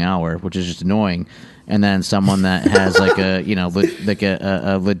fucking hour, which is just annoying, and then someone that has like a, you know, like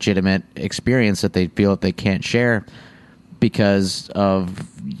a legitimate experience that they feel that they can't share because of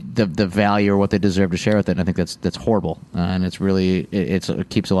the value or what they deserve to share with it. And I think that's horrible, and it's really it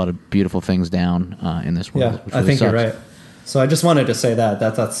keeps a lot of beautiful things down in this world. Yeah, really I think sucks. You're right. So I just wanted to say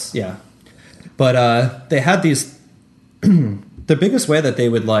that's yeah. But they had these the biggest way that they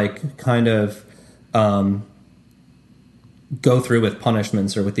would like kind of go through with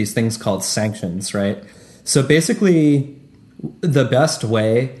punishments, or with these things called sanctions, right? So basically, the best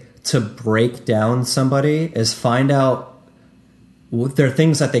way to break down somebody is find out their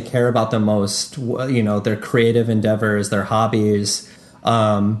things that they care about the most, you know, their creative endeavors, their hobbies,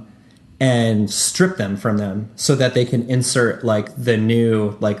 and strip them from them so that they can insert like the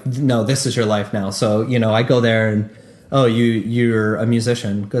new, like, no, this is your life now. So, you know, I go there and, oh, you're a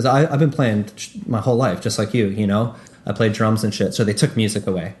musician, because I've been playing my whole life, just like you know? I played drums and shit. So they took music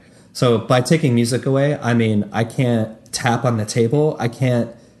away. So by taking music away, I mean, I can't tap on the table.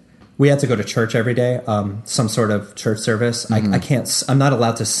 We had to go to church every day, some sort of church service. Mm-hmm. I'm not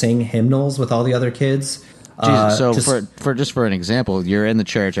allowed to sing hymnals with all the other kids. Jesus, so for an example, you're in the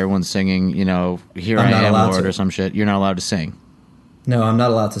church, everyone's singing, you know, Here I Am, Lord, or some shit. You're not allowed to sing. No, I'm not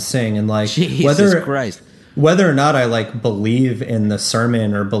allowed to sing. And like, Jesus Christ. Whether or not I like believe in the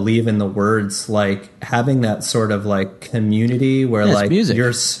sermon or believe in the words, like having that sort of like community where like music.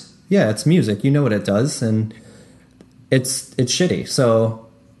 It's music. You know what it does, and it's shitty. So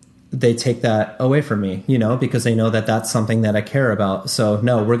they take that away from me, you know, because they know that that's something that I care about. So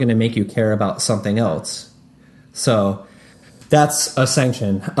no, we're going to make you care about something else. So that's a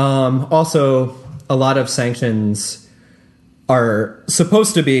sanction. Also, a lot of sanctions are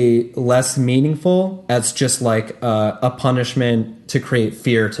supposed to be less meaningful, as just like a punishment to create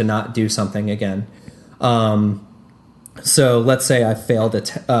fear to not do something again. So let's say I failed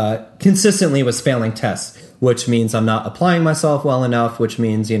consistently was failing tests, which means I'm not applying myself well enough, which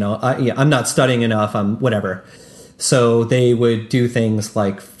means, you know, I'm not studying enough, I'm whatever. So they would do things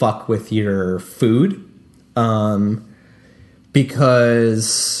like fuck with your food,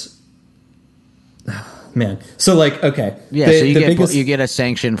 because... Man, so like, okay, yeah. So you get a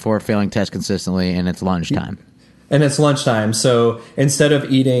sanction for failing tests consistently, and it's lunchtime. And it's lunchtime, so instead of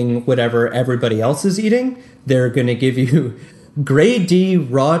eating whatever everybody else is eating, they're going to give you grade D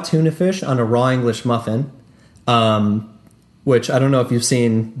raw tuna fish on a raw English muffin. Which I don't know if you've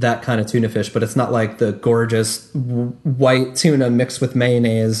seen that kind of tuna fish, but it's not like the gorgeous white tuna mixed with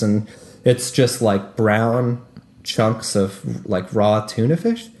mayonnaise, and it's just like brown chunks of like raw tuna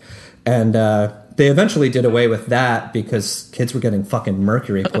fish, and they eventually did away with that because kids were getting fucking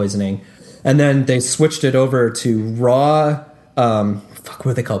mercury poisoning. And then they switched it over to raw, what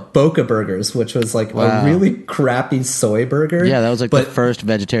were they called? Boca burgers, which was like a really crappy soy burger. Yeah, that was like the first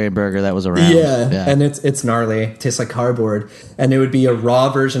vegetarian burger that was around. Yeah, and it's gnarly. It tastes like cardboard. And it would be a raw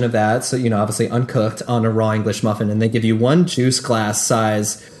version of that. So, you know, obviously uncooked on a raw English muffin. And they give you one juice glass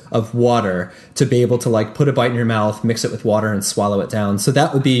size of water to be able to like put a bite in your mouth, mix it with water, and swallow it down. So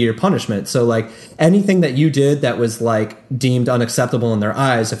that would be your punishment. So like anything that you did that was like deemed unacceptable in their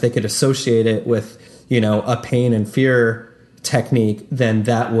eyes, if they could associate it with, you know, a pain and fear technique, then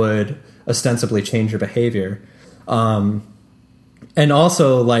that would ostensibly change your behavior. And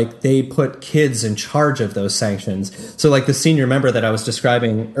also, like, they put kids in charge of those sanctions. So, like, the senior member that I was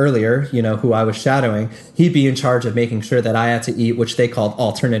describing earlier, you know, who I was shadowing, he'd be in charge of making sure that I had to eat, which they called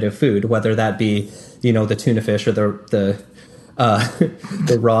alternative food, whether that be, you know, the tuna fish or the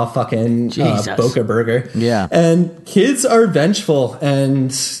raw fucking Boca burger. Yeah. And kids are vengeful,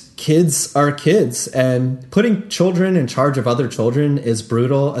 and kids are kids, and putting children in charge of other children is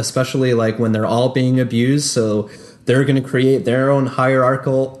brutal, especially, like, when they're all being abused. So they're going to create their own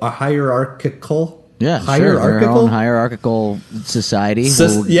hierarchical Yeah, hierarchical, sure. Our own hierarchical society.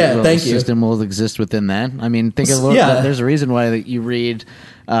 System will exist within that. I mean, think of there's a reason why you read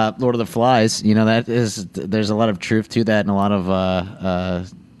Lord of the Flies. You know, there's a lot of truth to that, and a lot of a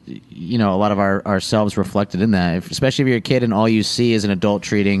lot of ourselves reflected in that. Especially if you're a kid and all you see is an adult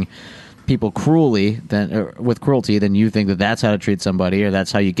treating people cruelly, with cruelty, then you think that that's how to treat somebody, or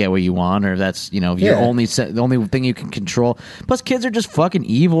that's how you get what you want, or that's the only thing you can control. Plus, kids are just fucking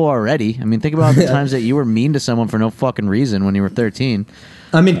evil already. I mean, think about the times that you were mean to someone for no fucking reason when you were 13.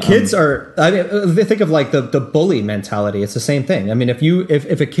 I mean, kids are. I mean, think of like the bully mentality. It's the same thing. I mean,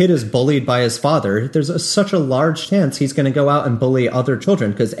 if a kid is bullied by his father, there's such a large chance he's going to go out and bully other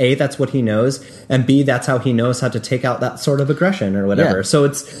children because A, that's what he knows, and B, that's how he knows how to take out that sort of aggression or whatever.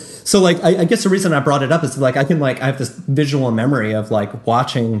 Yeah. So I guess the reason I brought it up is like I have this visual memory of like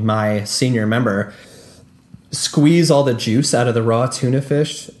watching my senior member squeeze all the juice out of the raw tuna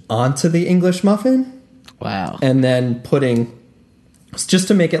fish onto the English muffin. Wow. And then putting, just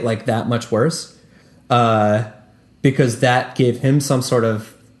to make it like that much worse, because that gave him some sort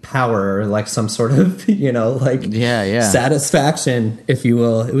of power, or like some sort of, satisfaction, if you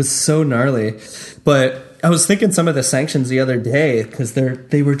will. It was so gnarly. But I was thinking some of the sanctions the other day because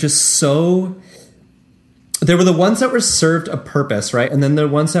they were just so. They were the ones that were served a purpose, right? And then the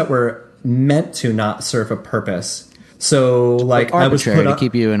ones that were meant to not serve a purpose. So, like arbitrary, I was put to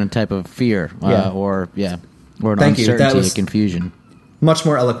keep you in a type of fear, or an uncertainty, a confusion. Much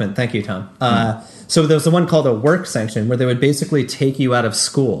more eloquent. Thank you, Tom. So there was the one called a work sanction where they would basically take you out of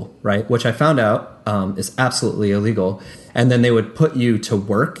school, right? Which I found out is absolutely illegal. And then they would put you to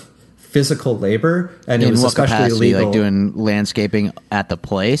work, physical labor, and it was especially capacity, illegal. Like doing landscaping at the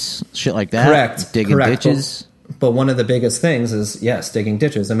place, shit like that? Correct. Digging ditches? But one of the biggest things is, yes, digging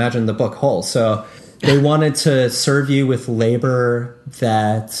ditches. Imagine the book Hole. So they wanted to serve you with labor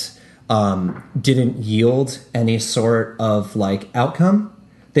that didn't yield any sort of like outcome.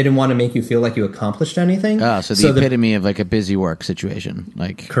 They didn't want to make you feel like you accomplished anything. So the epitome of like a busy work situation.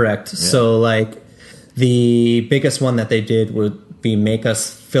 Like correct. Yeah. So like the biggest one that they did would be make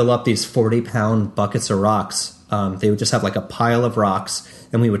us fill up these 40-pound buckets of rocks. They would just have like a pile of rocks,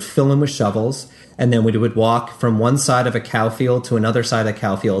 and we would fill them with shovels, and then we would walk from one side of a cow field to another side of a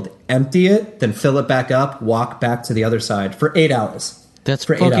cow field, empty it, then fill it back up, walk back to the other side for 8 hours. That's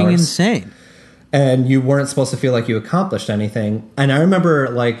fucking insane. And you weren't supposed to feel like you accomplished anything. And I remember,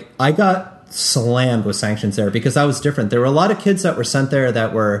 like, I got slammed with sanctions there because I was different. There were a lot of kids that were sent there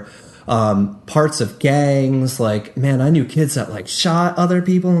that were parts of gangs. Like, man, I knew kids that, like, shot other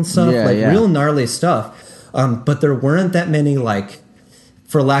people and stuff. Real gnarly stuff. But there weren't that many, like,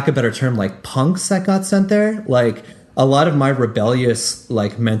 for lack of a better term, like, punks that got sent there. Like, a lot of my rebellious,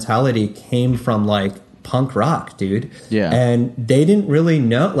 like, mentality came from, like, punk rock, dude. Yeah. And they didn't really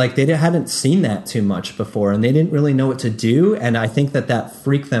know, like they hadn't seen that too much before, and they didn't really know what to do, and I think that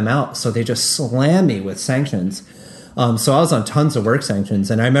freaked them out, so they just slammed me with sanctions. So I was on tons of work sanctions,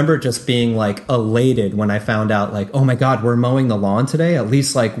 and I remember just being like elated when I found out, like, oh my god, we're mowing the lawn today, at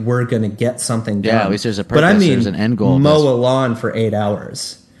least like we're gonna get something done. Yeah, at least there's a purpose. But I mean, there's an end goal. Mow a lawn for 8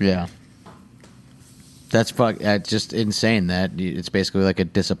 hours. Yeah. That's just insane that it's basically like a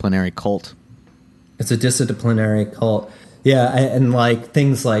disciplinary cult. It's a disciplinary cult. Yeah, and like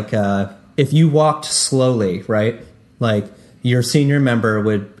things like if you walked slowly, right? Like your senior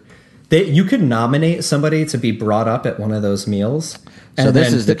member you could nominate somebody to be brought up at one of those meals. So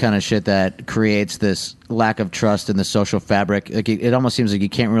this is the kind of shit that creates this lack of trust in the social fabric. Like it almost seems like you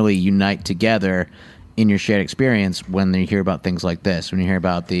can't really unite together in your shared experience when you hear about things like this, when you hear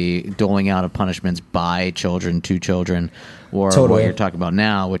about the doling out of punishments by children to children, or totally. What you're talking about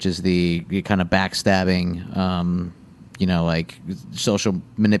now, which is the kind of backstabbing, like social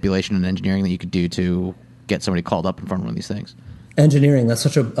manipulation and engineering that you could do to get somebody called up in front of one of these things. Engineering, that's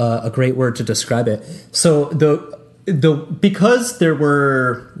such a great word to describe it. So because there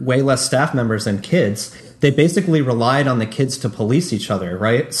were way less staff members than kids, they basically relied on the kids to police each other,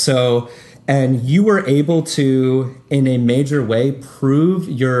 right? So, and you were able to, in a major way, prove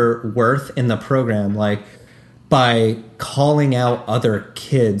your worth in the program, like by calling out other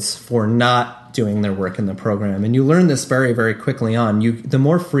kids for not doing their work in the program. And you learn this very, very quickly on. You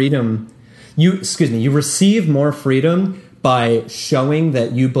receive more freedom by showing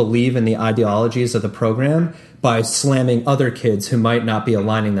that you believe in the ideologies of the program by slamming other kids who might not be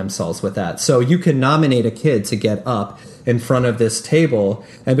aligning themselves with that. So you can nominate a kid to get up in front of this table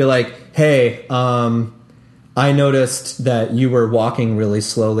and be like, hey, I noticed that you were walking really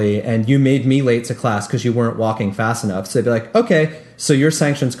slowly and you made me late to class because you weren't walking fast enough. So they'd be like, okay, so your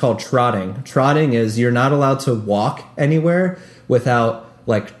sanction's called trotting. Trotting is you're not allowed to walk anywhere without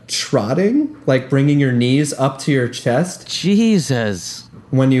like trotting, like bringing your knees up to your chest. Jesus.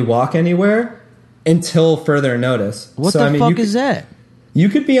 When you walk anywhere until further notice. What the fuck is that? You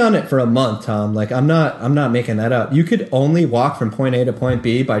could be on it for a month, Tom. Like I'm not making that up. You could only walk from point A to point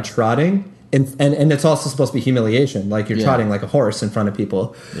B by trotting, and it's also supposed to be humiliation. Like you're trotting like a horse in front of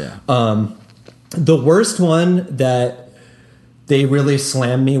people. Yeah. The worst one that they really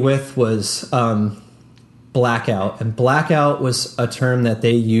slammed me with was blackout. And blackout was a term that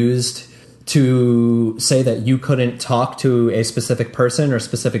they used to say that you couldn't talk to a specific person or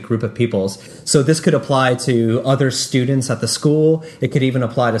specific group of peoples. So this could apply to other students at the school. It could even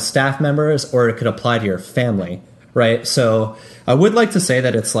apply to staff members, or it could apply to your family, right? So I would like to say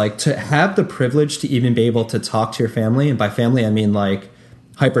that it's like to have the privilege to even be able to talk to your family. And by family, I mean like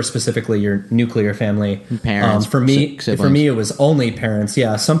hyper specifically your nuclear family. Parents. For me, it was only parents.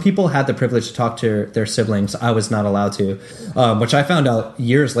 Yeah, some people had the privilege to talk to their siblings. I was not allowed to, which I found out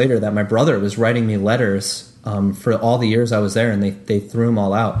years later that my brother was writing me letters for all the years I was there, and they threw them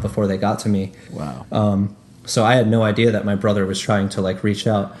all out before they got to me. Wow. So I had no idea that my brother was trying to like reach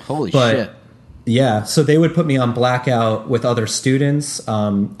out. Holy shit. Yeah, so they would put me on blackout with other students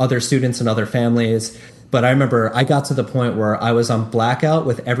and other families. But I remember I got to the point where I was on blackout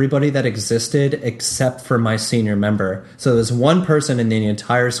with everybody that existed except for my senior member. So there was one person in the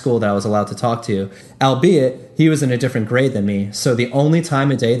entire school that I was allowed to talk to, albeit he was in a different grade than me. So the only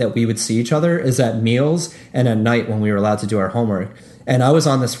time of day that we would see each other is at meals and at night when we were allowed to do our homework. And I was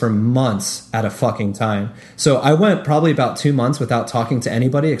on this for months at a fucking time. So I went probably about 2 months without talking to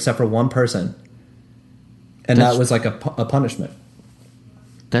anybody except for one person. And that was like a punishment.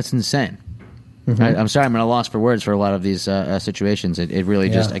 That's insane. Mm-hmm. I'm sorry, I'm at a loss for words for a lot of these situations. It really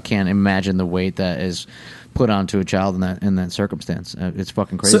just, I can't imagine the weight that is put onto a child in that circumstance. It's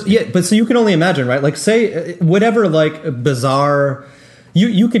fucking crazy. So you can only imagine, right? Like say whatever like bizarre,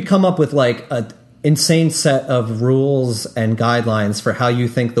 you could come up with like an insane set of rules and guidelines for how you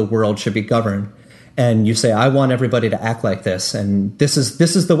think the world should be governed. And you say, I want everybody to act like this, and this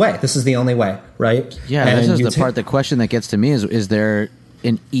is the way. This is the only way, right? Yeah, and this is the question that gets to me is there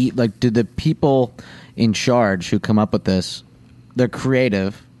do the people in charge who come up with this, they're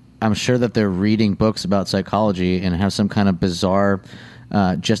creative. I'm sure that they're reading books about psychology and have some kind of bizarre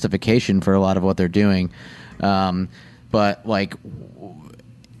justification for a lot of what they're doing. But like,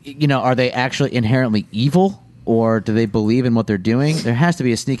 are they actually inherently evil, or do they believe in what they're doing? There has to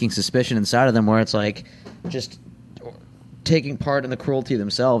be a sneaking suspicion inside of them where it's like just taking part in the cruelty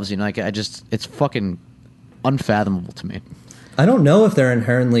themselves. It's fucking unfathomable to me. I don't know if they're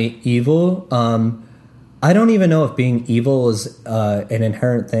inherently evil. I don't even know if being evil is an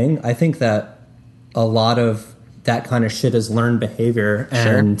inherent thing. I think that a lot of that kind of shit is learned behavior.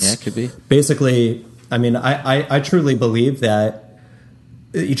 And sure. Yeah, it could be. Basically, I mean, I truly believe that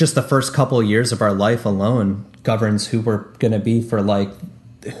just the first couple of years of our life alone governs who we're going to be for like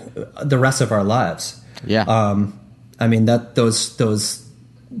the rest of our lives. Yeah. I mean, that those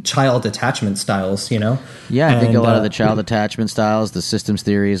child attachment styles, Yeah, I think a lot of the child attachment styles, the systems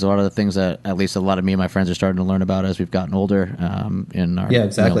theories, a lot of the things that at least a lot of me and my friends are starting to learn about as we've gotten older in our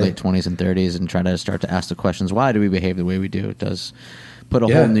late 20s and 30s, and try to start to ask the questions, why do we behave the way we do? It does put a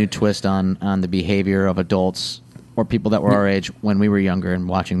whole new twist on the behavior of adults or people that were our age when we were younger and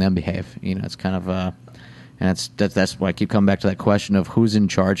watching them behave. It's kind of and that's why I keep coming back to that question of who's in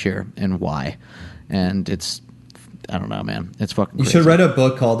charge here and why. And I don't know, man. It's fucking crazy. You should write a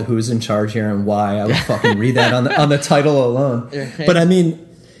book called Who's in Charge Here and Why. I would fucking read that on the title alone. But I mean,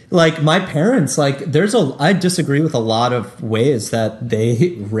 like my parents, like I disagree with a lot of ways that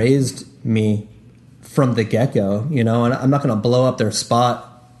they raised me from the get-go, and I'm not going to blow up their spot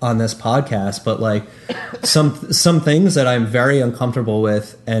on this podcast, but like some things that I'm very uncomfortable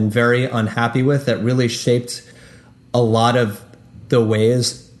with and very unhappy with that really shaped a lot of the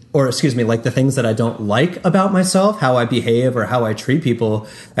ways, or excuse me, like the things that I don't like about myself, how I behave or how I treat people,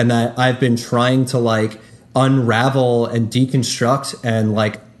 and that I've been trying to like unravel and deconstruct and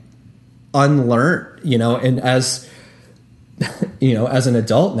like unlearn, and as an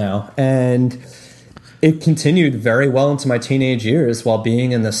adult now. And it continued very well into my teenage years while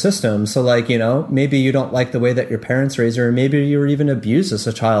being in the system. So like, maybe you don't like the way that your parents raised you, or maybe you were even abused as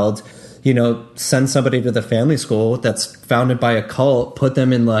a child. Send somebody to the family school that's founded by a cult, put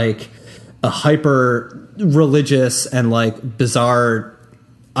them in like a hyper religious and like bizarre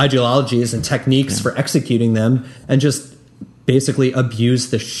ideologies and techniques for executing them, and just basically abuse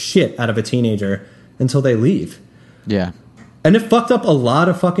the shit out of a teenager until they leave. Yeah. And it fucked up a lot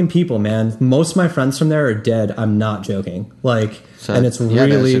of fucking people, man. Most of my friends from there are dead. I'm not joking. Like, so, and it's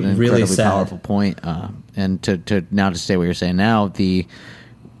really, that's an really sad. Powerful point. And to now to say what you're saying now,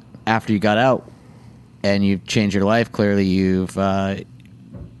 after you got out and you've changed your life, clearly you've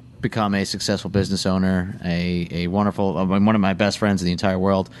become a successful business owner, a wonderful, one of my best friends in the entire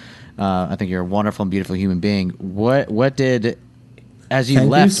world. I think you're a wonderful and beautiful human being. What did, as you Thank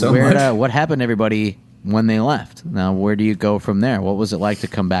left, you so much. What happened to everybody when they left? Now, where do you go from there? What was it like to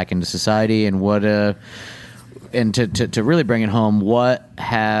come back into society, and and to really bring it home, what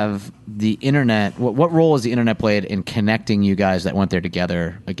have the internet, what role has the internet played in connecting you guys that went there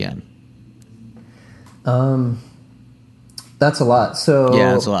together again? That's a lot. So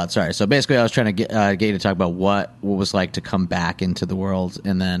yeah, that's a lot. Sorry. So basically, I was trying to get you to talk about what was like to come back into the world,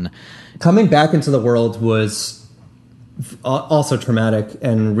 and then coming back into the world was also traumatic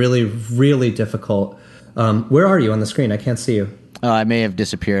and really, really difficult. Where are you on the screen? I can't see you. Oh, I may have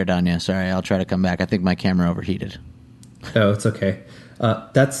disappeared on you. Sorry, I'll try to come back. I think my camera overheated. Oh, it's okay.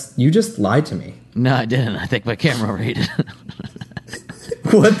 You just lied to me. No, I didn't. I think my camera overheated.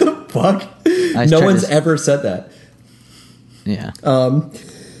 What the fuck? No one's ever said that. Yeah.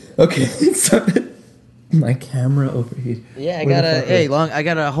 Okay. So, my camera overheated. Yeah, I got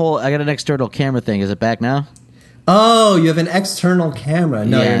an external camera thing. Is it back now? Oh, you have an external camera.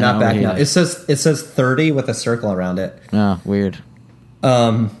 No, yeah, you're not back now. It says 30 with a circle around it. Oh, weird.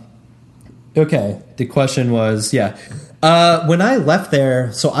 Okay. The question was, when I left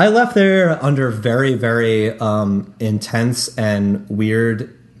there, so I left there under very, very intense and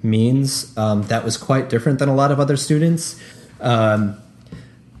weird means. That was quite different than a lot of other students.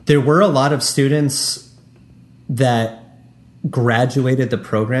 There were a lot of students that graduated the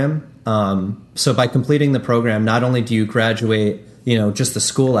program. So by completing the program, not only do you graduate, just the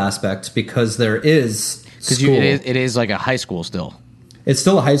school aspect, because there is school. It is like a high school still. It's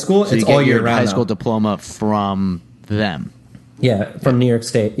still a high school. So it's all year round. High school diploma from them. Yeah, from New York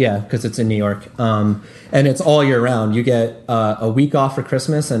State. Yeah, because it's in New York. And it's all year round. You get a week off for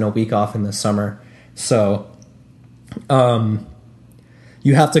Christmas and a week off in the summer. So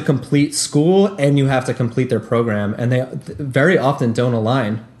you have to complete school and you have to complete their program. And they very often don't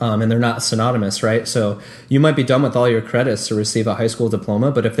align, and they're not synonymous, right? So you might be done with all your credits to receive a high school diploma,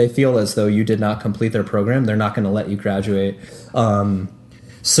 but if they feel as though you did not complete their program, they're not going to let you graduate.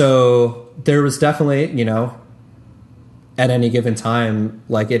 So there was definitely, at any given time,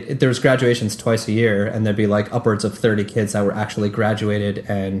 like there's graduations twice a year, and there'd be like upwards of 30 kids that were actually graduated,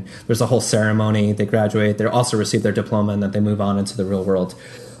 and there's a whole ceremony. They graduate, they also receive their diploma, and then they move on into the real world.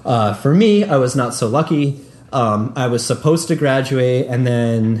 For me, I was not so lucky. I was supposed to graduate, and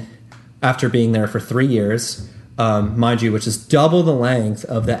then after being there for 3 years, mind you, which is double the length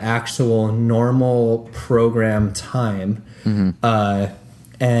of the actual normal program time,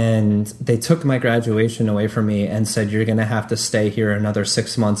 and they took my graduation away from me and said, you're going to have to stay here another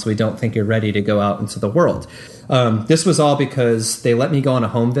 6 months. We don't think you're ready to go out into the world. This was all because they let me go on a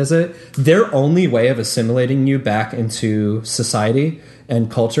home visit. Their only way of assimilating you back into society and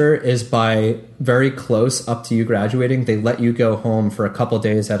culture is by very close up to you graduating. They let you go home for a couple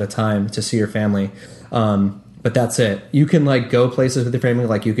days at a time to see your family. But that's it. You can go places with your family,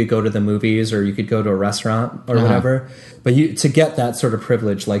 like you could go to the movies or you could go to a restaurant or whatever. But to get that sort of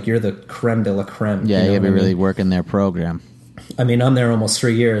privilege, you're the creme de la creme. Yeah, you gotta be really working their program. I mean, I'm there almost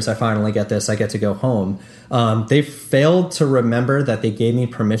 3 years. I finally get this. I get to go home. They failed to remember that they gave me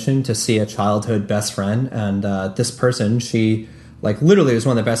permission to see a childhood best friend. And this person, she literally was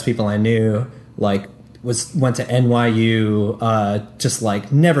one of the best people I knew, went to NYU, just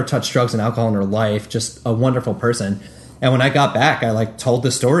never touched drugs and alcohol in her life, just a wonderful person. And when I got back, I told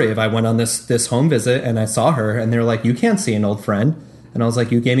the story of I went on this home visit and I saw her, and they're like, you can't see an old friend. And I was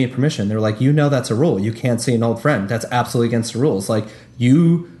like, you gave me permission. They're like, that's a rule. You can't see an old friend. That's absolutely against the rules.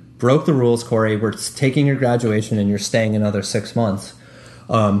 You broke the rules, Corey. We're taking your graduation and you're staying another 6 months.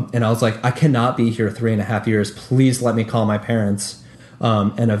 And I was like, I cannot be here 3.5 years. Please let me call my parents.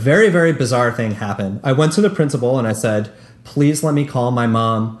 And a very, very bizarre thing happened. I went to the principal and I said, please let me call my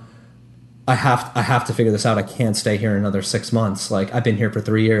mom. I have to figure this out. I can't stay here another 6 months. I've been here for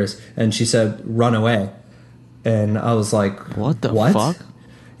 3 years. And she said, run away. And I was like, what the fuck?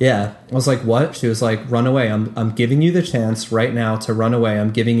 Yeah. I was like, what? She was like, run away. I'm giving you the chance right now to run away.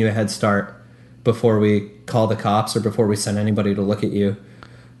 I'm giving you a head start before we call the cops or before we send anybody to look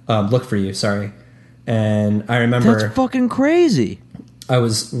for you. Sorry. And I remember, that's fucking crazy. I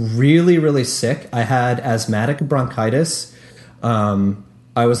was really, really sick. I had asthmatic bronchitis.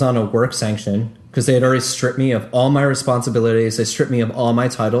 I was on a work sanction. because they had already stripped me of all my responsibilities. They stripped me of all my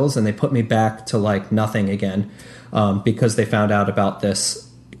titles, and they put me back to like nothing again, because they found out about this,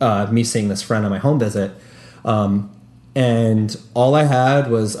 me seeing this friend on my home visit. And all I had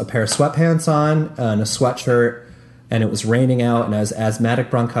was a pair of sweatpants on and a sweatshirt, and it was raining out, and I was asthmatic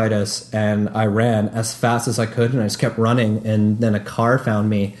bronchitis, and I ran as fast as I could, and I just kept running, and then a car found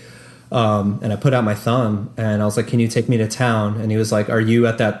me, and I put out my thumb, and I was like, can you take me to town? And he was like, are you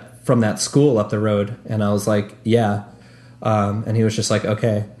from that school up the road? And I was like, yeah. And he was just like,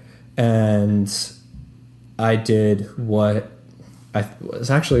 okay. And I did what was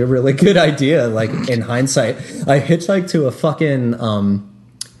actually a really good idea. Like, in hindsight, I hitchhiked to a fucking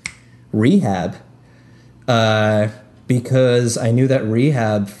rehab, because I knew that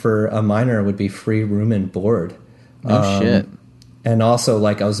rehab for a minor would be free room and board. Oh, shit. And also,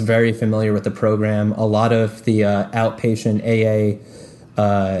 like, I was very familiar with the program. A lot of the outpatient AA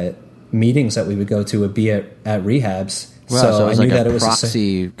meetings that we would go to would be at rehabs. Wow, so it was like a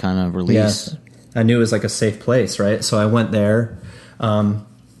proxy kind of release. Yeah, I knew it was like a safe place, right? So I went there, and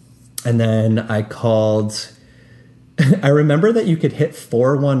then I called. I remember that you could hit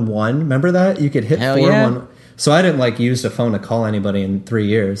 411. Remember that? You could hit 411. Yeah. So I didn't like use the phone to call anybody in 3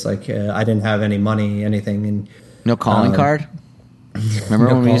 years. Like, I didn't have any money, anything. And no calling card? Remember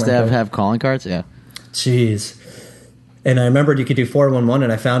when we used to have calling cards? Yeah. Jeez. And I remembered you could do 411,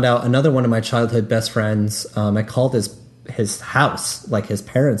 and I found out another one of my childhood best friends, I called his house, like his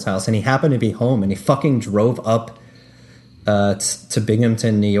parents' house, and he happened to be home, and he fucking drove up to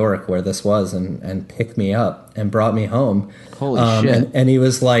Binghamton, New York, where this was, and picked me up and brought me home. Holy shit. And he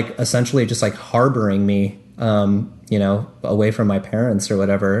was like essentially just like harboring me, away from my parents or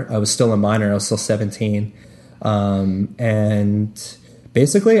whatever. I was still a minor. I was still 17. And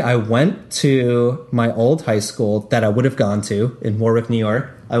basically I went to my old high school that I would have gone to in Warwick, New York.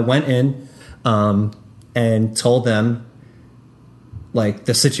 I went in, and told them like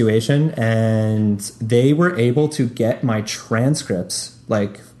the situation, and they were able to get my transcripts,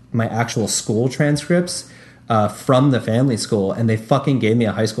 like my actual school transcripts, from the family school, and they fucking gave me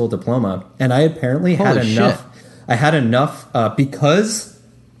a high school diploma. And I apparently had enough. Shit. I had enough, because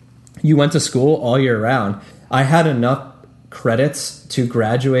you went to school all year round. I had enough credits to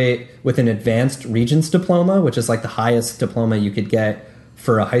graduate with an advanced Regents diploma, which is like the highest diploma you could get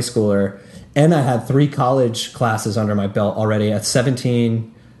for a high schooler. And I had 3 college classes under my belt already at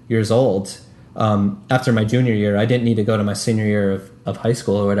 17 years old. After my junior year, I didn't need to go to my senior year of high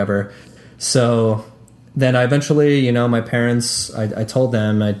school or whatever. So then I eventually, my parents, I told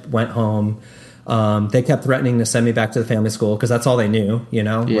them, I went home. They kept threatening to send me back to the family school because that's all they knew,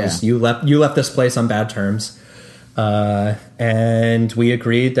 was you left this place on bad terms. And we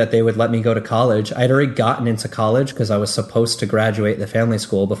agreed that they would let me go to college. I'd already gotten into college because I was supposed to graduate the family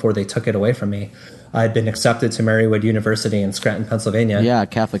school before they took it away from me. I'd been accepted to Marywood University in Scranton, Pennsylvania. Yeah,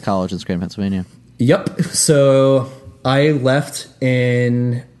 Catholic college in Scranton, Pennsylvania. Yep. So I left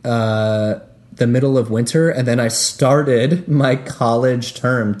in the middle of winter, and then I started my college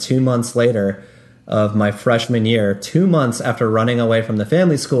term 2 months later of my freshman year, 2 months after running away from the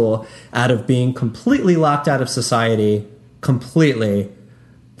family school, out of being completely locked out of society, completely,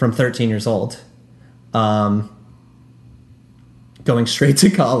 from 13 years old, going straight to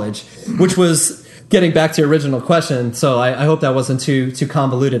college, which was getting back to your original question. So I hope that wasn't too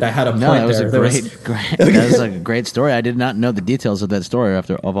convoluted. I had a point there. No, that was that was a great story. I did not know the details of that story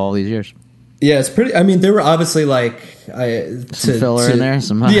of all these years. Yeah, it's pretty. I mean, there were obviously like some filler in there.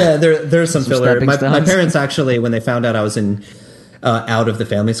 Yeah, there's some filler. My parents actually, when they found out I was out of the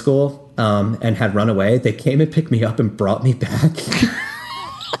family school and had run away, they came and picked me up and brought me back.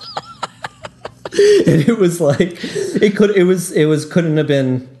 And it was like couldn't have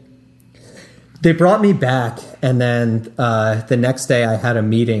been. They brought me back, and then the next day I had a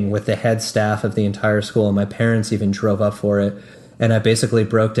meeting with the head staff of the entire school, and my parents even drove up for it. And I basically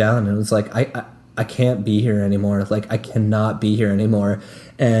broke down and was like, I can't be here anymore. Like, I cannot be here anymore.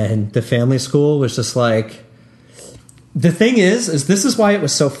 And the family school was just like, the thing is this is why it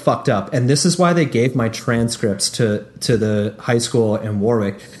was so fucked up. And this is why they gave my transcripts to the high school in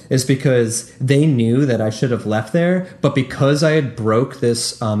Warwick, is because they knew that I should have left there. But because I had broke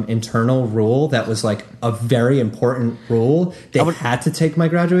this internal rule that was like a very important rule, they had to take my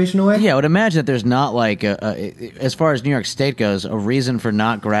graduation away. Yeah, I would imagine that there's not like, as far as New York State goes, a reason for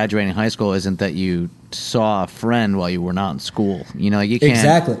not graduating high school isn't that you saw a friend while you were not in school. You can't.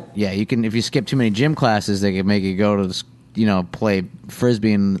 Exactly. Yeah, you can. If you skip too many gym classes, they can make you go to play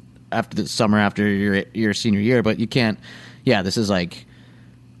frisbee after the summer after your senior year. But you can't. Yeah, this is like,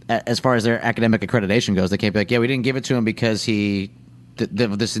 as far as their academic accreditation goes, they can't be like, yeah, we didn't give it to him because he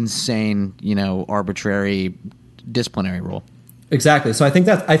this insane, arbitrary disciplinary rule. Exactly. So I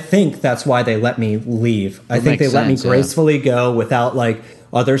think that's why they let me leave. I think they let me gracefully go without like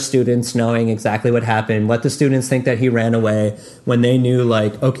other students knowing exactly what happened. Let the students think that he ran away when they knew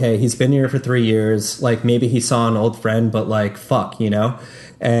like, okay, he's been here for 3 years. Like maybe he saw an old friend, but like, fuck,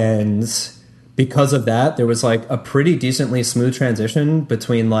 And because of that, there was like a pretty decently smooth transition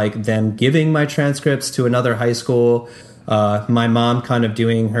between like them giving my transcripts to another high school, my mom kind of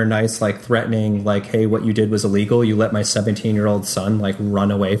doing her nice, like threatening, like, hey, what you did was illegal. You let my 17-year-old son like run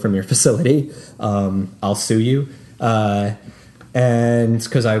away from your facility. I'll sue you. And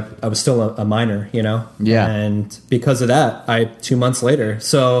because I was still a minor, Yeah. And because of that, 2 months later.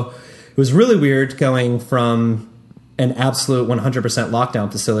 So it was really weird going from an absolute 100%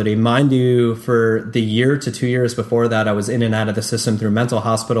 lockdown facility. Mind you, for the year to 2 years before that, I was in and out of the system through mental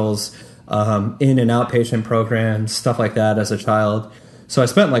hospitals, in and outpatient programs, stuff like that as a child. So I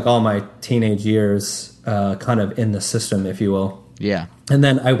spent like all my teenage years kind of in the system, if you will. Yeah. And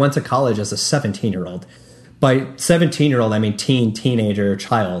then I went to college as a 17-year-old. By 17-year-old, I mean teenager,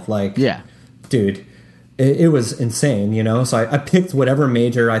 child. Like, yeah, dude, it was insane, So I picked whatever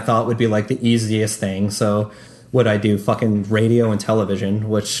major I thought would be like the easiest thing. So what I do, fucking radio and television,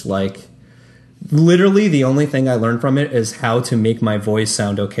 which like literally the only thing I learned from it is how to make my voice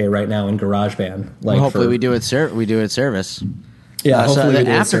sound okay right now in GarageBand. Like, well, hopefully we do it service. Yeah. So then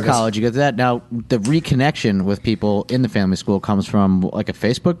after college, you get that. Now the reconnection with people in the family school comes from like a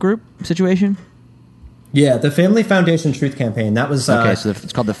Facebook group situation. Yeah, the Family Foundation Truth Campaign. That was okay. So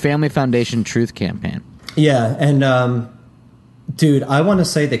it's called the Family Foundation Truth Campaign. Yeah, and dude, I want to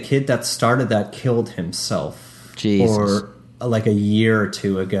say the kid that started that killed himself. Jesus. Or like a year or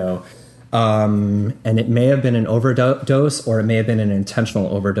two ago. And it may have been an overdose or it may have been an intentional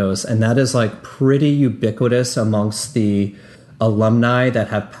overdose. And that is like pretty ubiquitous amongst the alumni that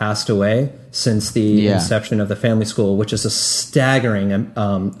have passed away since the inception of the family school, which is a staggering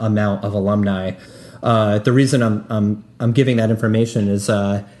amount of alumni. The reason I'm giving that information is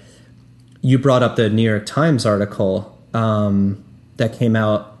you brought up the New York Times article that came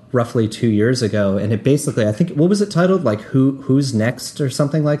out roughly 2 years ago, and it basically, I think, what was it titled? Like who's next or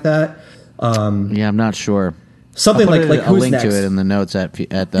something like that. Yeah, I'm not sure. Something like a who's link next? to it in the notes at the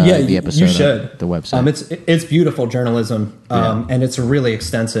episode. You should. The website. It's beautiful journalism, and it's really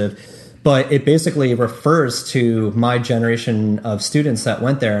extensive. But it basically refers to my generation of students that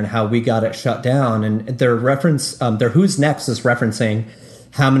went there and how we got it shut down. And their reference, their who's next is referencing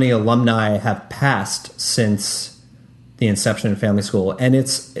how many alumni have passed since the inception of family school. And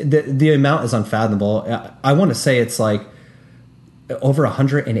it's the amount is unfathomable. I want to say it's like over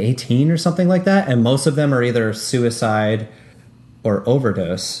 118 or something like that. And most of them are either suicide or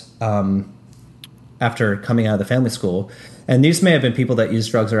overdose after coming out of the family school. And these may have been people that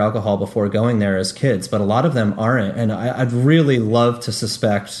used drugs or alcohol before going there as kids, but a lot of them aren't. And I'd really love to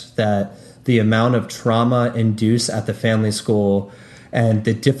suspect that the amount of trauma induced at the family school and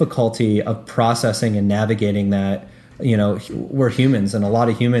the difficulty of processing and navigating that, we're humans, and a lot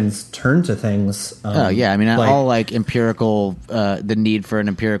of humans turn to things. All empirical, the need for an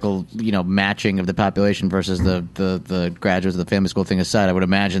empirical, matching of the population versus the graduates of the family school thing aside, I would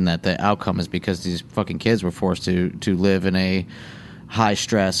imagine that the outcome is because these fucking kids were forced to live in a high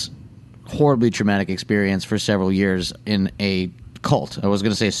stress, horribly traumatic experience for several years in a cult. I was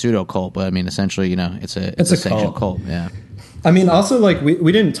going to say pseudo cult, but I mean essentially, it's a sanctioned cult. Yeah. I mean, also like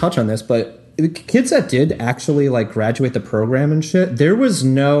we didn't touch on this, but the kids that did actually like graduate the program and shit, there was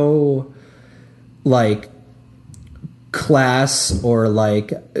no like class or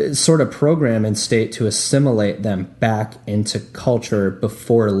like sort of program in state to assimilate them back into culture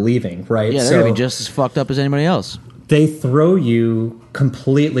before leaving, right? Yeah, they're gonna be just as fucked up as anybody else. They throw you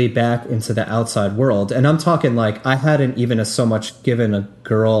completely back into the outside world. And I'm talking like I hadn't even so much given a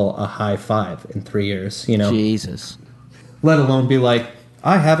girl a high five in 3 years, Jesus. Let alone be like,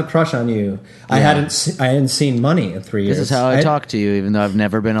 I have a crush on you. Yeah. I hadn't seen money in 3 years. This is how I talk to you, even though I've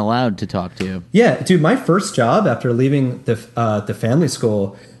never been allowed to talk to you. Yeah, dude. My first job after leaving the family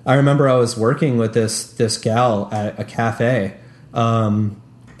school, I remember I was working with this gal at a cafe,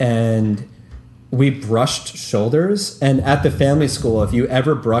 and we brushed shoulders. And at the family school, if you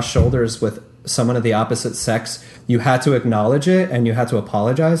ever brush shoulders with someone of the opposite sex, you had to acknowledge it and you had to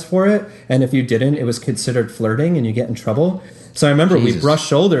apologize for it. And if you didn't, it was considered flirting and you get in trouble. So I remember we brushed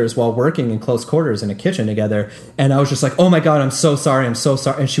shoulders while working in close quarters in a kitchen together. And I was just like, oh my God, I'm so sorry. I'm so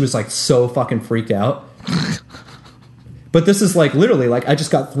sorry. And she was like so fucking freaked out. But this is like literally like I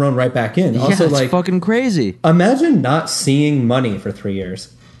just got thrown right back in. Yeah, also, it's like fucking crazy. Imagine not seeing money for 3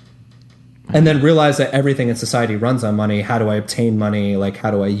 years. And then realize that everything in society runs on money. How do I obtain money? Like, how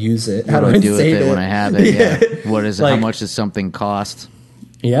do I use it? How do I do save with it when I have it? Yeah. What is it? Like, how much does something cost?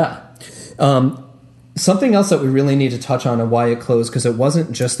 Yeah. Something else that we really need to touch on and why it closed, because it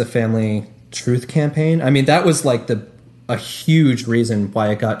wasn't just the Family Truth campaign. I mean, that was like a huge reason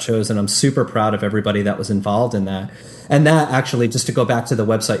why it got chosen. I'm super proud of everybody that was involved in that. And that actually, just to go back to the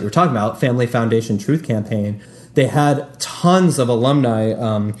website you were talking about, Family Foundation Truth Campaign, they had tons of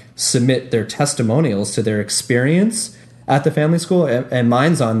alumni submit their testimonials to their experience at the family school, and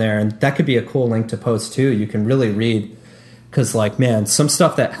mine's on there, and that could be a cool link to post too. You can really read, because like, man, some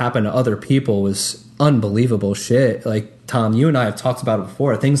stuff that happened to other people was unbelievable shit. Like, Tom, you and I have talked about it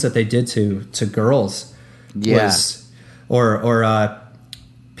before, things that they did to girls. Yeah. Or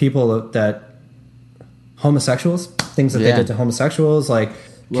people that, homosexuals, things that they did to homosexuals, like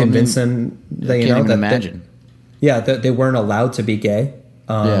convince them that, you know, that imagine. That they weren't allowed to be gay.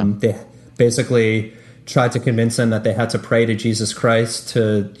 They basically tried to convince them that they had to pray to Jesus Christ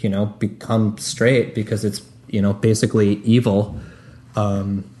to, you know, become straight, because it's, you know, basically evil.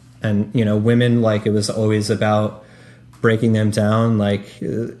 And, you know, women, like, it was always about breaking them down. Like,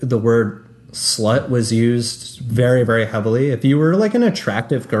 the word slut was used very, very heavily. If you were like an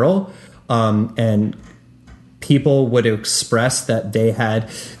attractive girl, and people would express that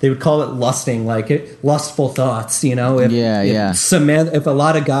they would call it lusting, like lustful thoughts, you know? If a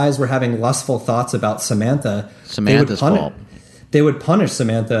lot of guys were having lustful thoughts about Samantha's fault. They would punish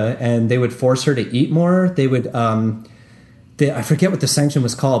Samantha, and they would force her to eat more. They would, I forget what the sanction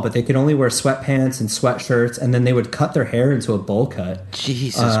was called, but they could only wear sweatpants and sweatshirts, and then they would cut their hair into a bowl cut.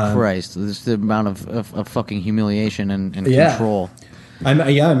 Jesus Christ. This is the amount of fucking humiliation and control. I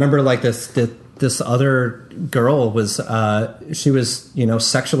remember like this other girl was, she was, you know,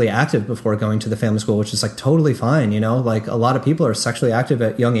 sexually active before going to the family school, which is like totally fine. You know, like a lot of people are sexually active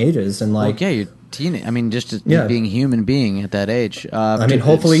at young ages, and like, you're teen. I mean, just being a human being at that age. I mean,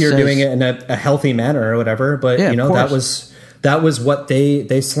 hopefully you're doing it in a healthy manner or whatever, but you know, that was what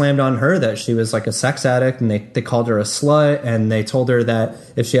they slammed on her, that she was like a sex addict, and they called her a slut, and they told her that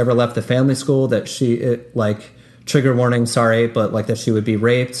if she ever left the family school, that like, trigger warning, sorry, but like, that she would be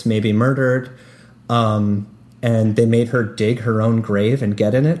raped, maybe murdered. And they made her dig her own grave and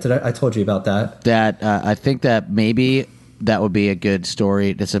get in it. I told you about that? I think that maybe that would be a good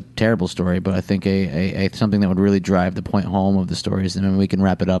story. It's a terrible story, but I think a something that would really drive the point home of the stories, and then we can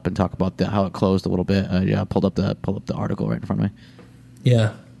wrap it up and talk about how it closed a little bit. I pulled up the article right in front of me.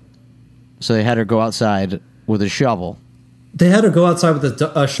 Yeah. So they had her go outside with a shovel. They had her go outside with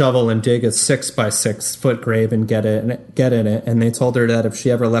a shovel and dig a 6x6 foot grave and get in it. And they told her that if she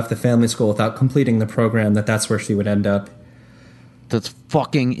ever left the family school without completing the program, that's where she would end up. That's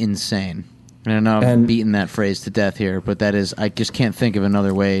fucking insane. And I know I'm beating that phrase to death here, but that is, I just can't think of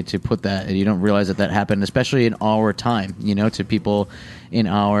another way to put that. You don't realize that happened, especially in our time, you know, to people in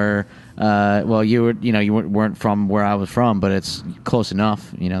our, you weren't from where I was from, but it's close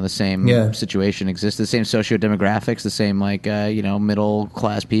enough, you know, the same situation exists, the same socio-demographics, the same, like, middle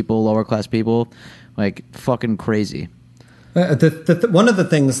class people, lower class people, like, fucking crazy. One of the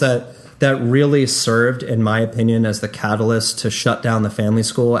things that really served, in my opinion, as the catalyst to shut down the family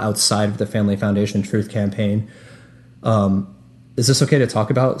school outside of the Family Foundation Truth Campaign. Is this okay to talk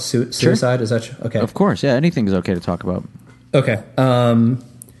about suicide? Sure. Is that okay? Of course, yeah. Anything's okay to talk about. Okay.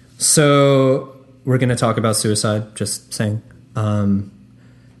 So we're going to talk about suicide, just saying.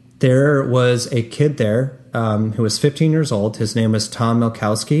 There was a kid there who was 15 years old. His name was Tom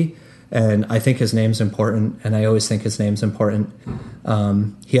Milkowski. And I think his name's important, and I always think his name's important.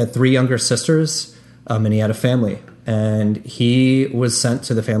 He had 3 younger sisters, and he had a family. And he was sent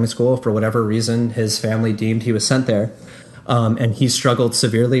to the family school for whatever reason his family deemed he was sent there. And he struggled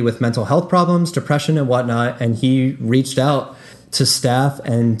severely with mental health problems, depression, and whatnot. And he reached out to staff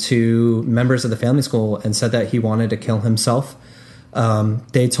and to members of the family school and said that he wanted to kill himself.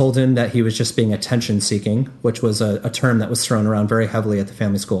 They told him that he was just being attention-seeking, which was a term that was thrown around very heavily at the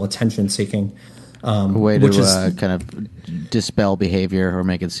family school, attention-seeking. A way to kind of dispel behavior or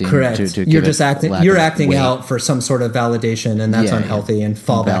make it seem correct. You're acting out for some sort of validation, and that's unhealthy, and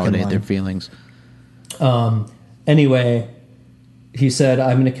fall back in line. Validate their feelings. Anyway, he said,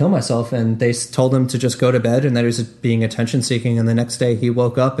 I'm going to kill myself, and they told him to just go to bed, and that he was being attention-seeking, and the next day he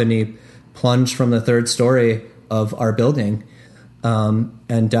woke up and he plunged from the 3rd story of our building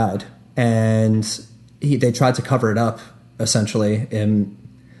and died. And they tried to cover it up, essentially, and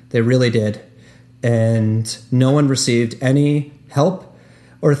they really did. And no one received any help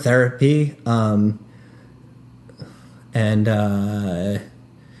or therapy. To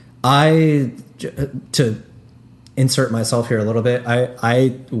insert myself here a little bit,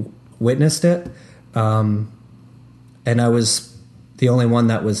 I witnessed it. And I was the only one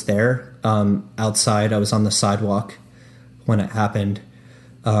that was there outside. I was on the sidewalk when it happened.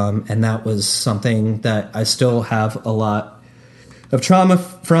 And that was something that I still have a lot of trauma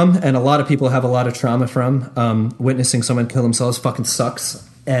from, and a lot of people have a lot of trauma from. Witnessing someone kill themselves fucking sucks.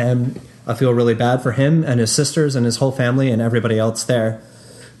 And I feel really bad for him and his sisters and his whole family and everybody else there.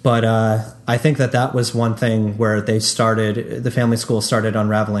 But I think that was one thing where the family school started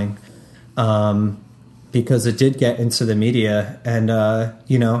unraveling, because it did get into the media. And,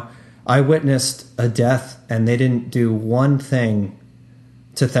 I witnessed a death and they didn't do one thing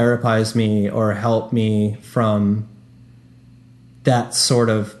to therapize me or help me from that sort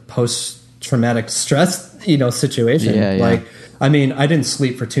of post-traumatic stress, situation. Yeah, yeah. Like, I mean, I didn't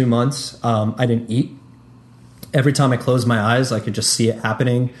sleep for 2 months. I didn't eat. Every time I closed my eyes, I could just see it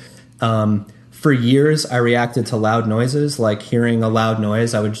happening. For years, I reacted to loud noises. Like hearing a loud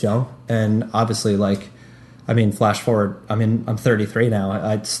noise, I would jump. And obviously, flash forward. I'm 33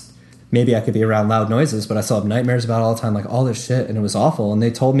 now. Maybe I could be around loud noises, but I still have nightmares about it all the time, like all this shit. And it was awful. And they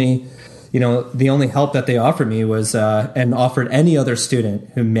told me, the only help that they offered me was, and offered any other student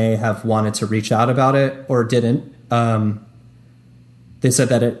who may have wanted to reach out about it or didn't. They said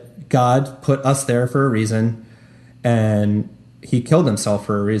that God put us there for a reason, and he killed himself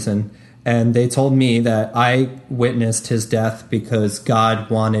for a reason. And they told me that I witnessed his death because God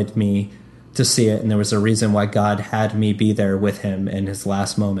wanted me to see it. And there was a reason why God had me be there with him in his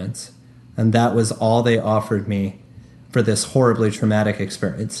last moments. And that was all they offered me for this horribly traumatic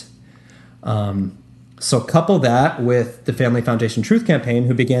experience. So couple that with the Family Foundation Truth Campaign,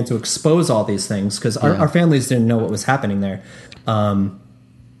 who began to expose all these things, because our families didn't know what was happening there. When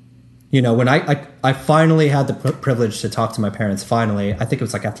I finally had the privilege to talk to my parents, finally, I think it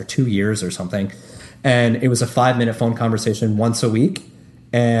was like after 2 years or something. And it was a 5-minute phone conversation once a week.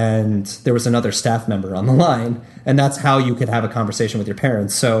 And there was another staff member on the line. And that's how you could have a conversation with your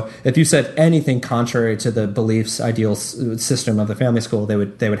parents. So if you said anything contrary to the beliefs, ideals, system of the family school, they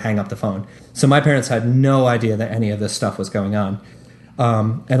would hang up the phone. So my parents had no idea that any of this stuff was going on.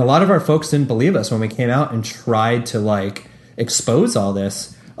 And a lot of our folks didn't believe us when we came out and tried to expose all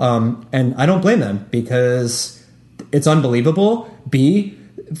this. And I don't blame them, because it's unbelievable. B,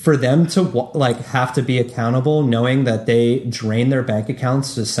 for them to have to be accountable, knowing that they drained their bank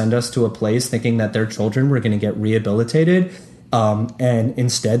accounts to send us to a place thinking that their children were going to get rehabilitated. And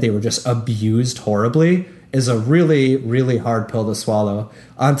instead they were just abused horribly, is a really, really hard pill to swallow.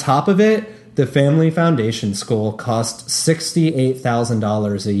 On top of it, the Family Foundation School cost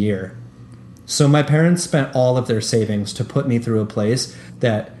 $68,000 a year. So my parents spent all of their savings to put me through a place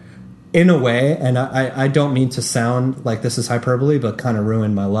that, in a way, and I don't mean to sound like this is hyperbole, but kind of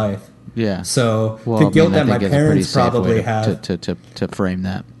ruined my life. Yeah. So the guilt that my parents probably have to frame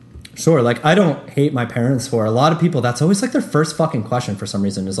that. Sure. I don't hate my parents for it. A lot of people, that's always their first fucking question for some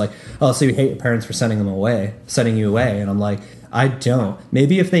reason is oh, so you hate your parents for sending you away. And I'm like, I don't.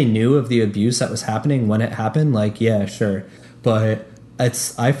 Maybe if they knew of the abuse that was happening when it happened, yeah, sure. But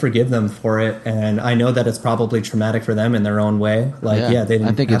I forgive them for it, and I know that it's probably traumatic for them in their own way. They didn't.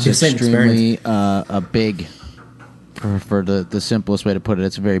 I think have it's the same extremely a big, for the simplest way to put it,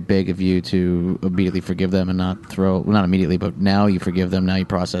 it's very big of you to immediately forgive them and not immediately, but now you forgive them. Now you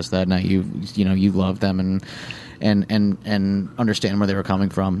process that. Now you love them and understand where they were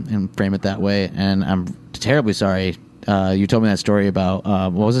coming from and frame it that way. And I'm terribly sorry. You told me that story about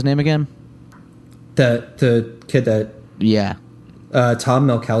what was his name again? The kid that Tom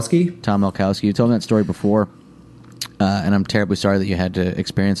Milkowski. Tom Milkowski. You told me that story before, and I'm terribly sorry that you had to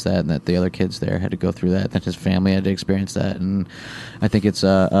experience that, and that the other kids there had to go through that, that his family had to experience that. And I think it's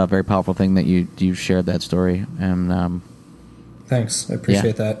a very powerful thing that you shared that story. And thanks, I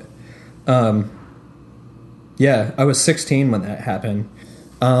appreciate that. I was 16 when that happened.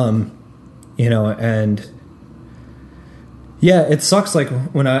 And it sucks.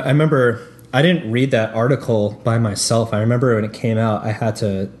 When I remember. I didn't read that article by myself. I remember when it came out, I had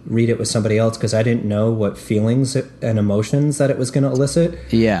to read it with somebody else because I didn't know what feelings and emotions that it was going to elicit.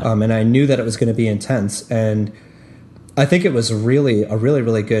 Yeah. And I knew that it was going to be intense. And I think it was really a really,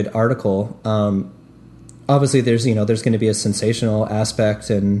 really good article. Obviously, there's going to be a sensational aspect,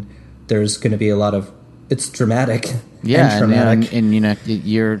 and there's going to be a lot of, it's dramatic. Yeah, and traumatic. And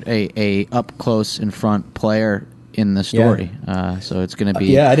you're a up close in front player in the story, so it's going to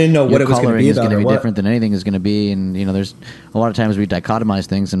be. I didn't know what it was going to be. Is going to be different than anything is going to be, and there's a lot of times we dichotomize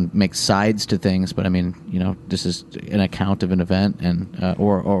things and make sides to things. But I mean, this is an account of an event and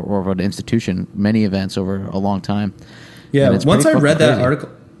or of an institution, many events over a long time. Yeah. Once I read that article,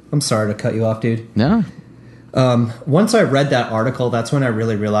 I'm sorry to cut you off, dude. No. Once I read that article, that's when I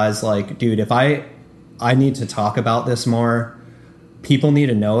really realized, like, dude, if I need to talk about this more. People need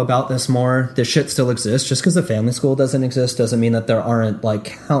to know about this more. This shit still exists. Just because the family school doesn't exist doesn't mean that there aren't like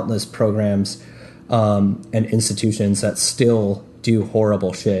countless programs and institutions that still do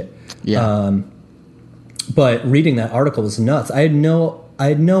horrible shit. Yeah. But reading that article was nuts. I had no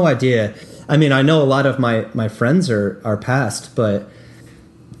idea. I mean, I know a lot of my friends are passed, but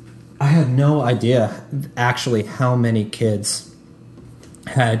I had no idea actually how many kids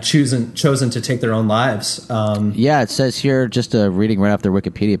had chosen to take their own lives. Yeah, it says here, just reading right off their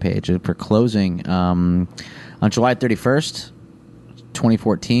Wikipedia page, for closing, on July 31st,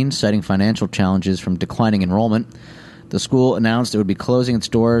 2014, citing financial challenges from declining enrollment, the school announced it would be closing its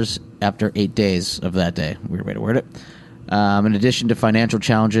doors after 8 days of that day. Weird way to word it. In addition to financial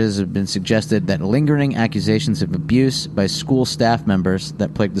challenges, it has been suggested that lingering accusations of abuse by school staff members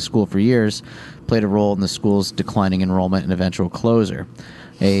that plagued the school for years played a role in the school's declining enrollment and eventual closure.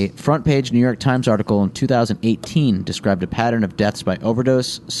 A front-page New York Times article in 2018 described a pattern of deaths by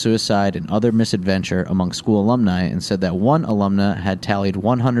overdose, suicide, and other misadventure among school alumni and said that one alumna had tallied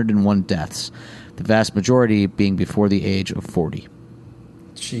 101 deaths, the vast majority being before the age of 40.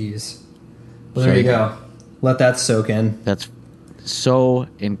 Jeez. Well, there you go. Let that soak in. That's so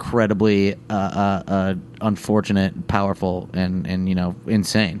incredibly unfortunate, powerful, and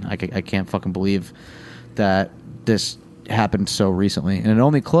insane. I can't fucking believe that this happened so recently, and it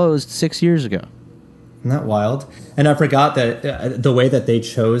only closed 6 years ago. Isn't that wild? And I forgot that the way that they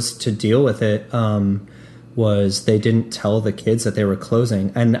chose to deal with it was they didn't tell the kids that they were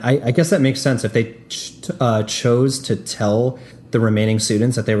closing, and I guess that makes sense. If they chose to tell the remaining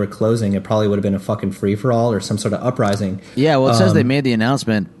students that they were closing, it probably would have been a fucking free-for-all or some sort of uprising. Yeah, well, it says they made the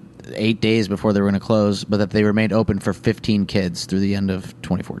announcement 8 days before they were going to close, but that they remained open for 15 kids through the end of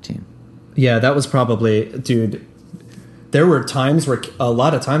 2014. Yeah, that was probably, dude, there were a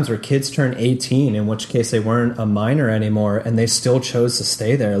lot of times where kids turned 18, in which case they weren't a minor anymore, and they still chose to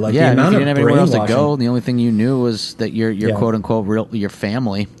stay there. Like, yeah, the amount if you didn't of have anywhere else to go, brainwashing. the only thing you knew was that your quote unquote your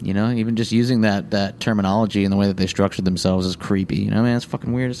family. Even just using that terminology and the way that they structured themselves is creepy. Man, it's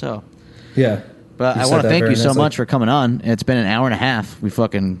fucking weird as hell. Yeah, but I want to thank you so much for coming on. It's been an hour and a half. We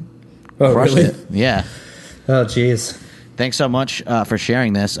fucking crushed really? it. Yeah. Oh, jeez. Thanks so much for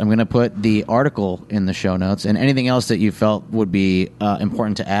sharing this. I'm going to put the article in the show notes, and anything else that you felt would be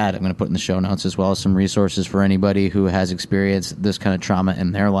important to add, I'm going to put in the show notes, as well as some resources for anybody who has experienced this kind of trauma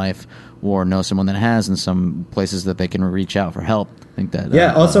in their life or know someone that has, and some places that they can reach out for help. I think that.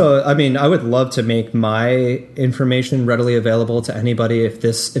 Yeah. Also, I mean, I would love to make my information readily available to anybody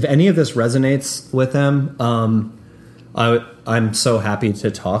if any of this resonates with them. I'm so happy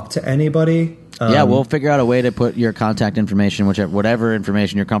to talk to anybody. Yeah, we'll figure out a way to put your contact information, whatever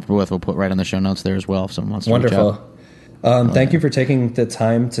information you're comfortable with, we'll put right on the show notes there as well if someone wants to reach out. Wonderful. Thank you for taking the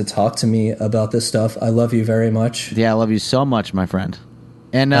time to talk to me about this stuff. I love you very much. Yeah, I love you so much, my friend.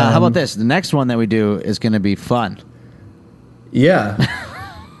 And how about this? The next one that we do is going to be fun. Yeah.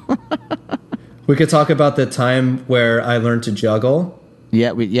 We could talk about the time where I learned to juggle.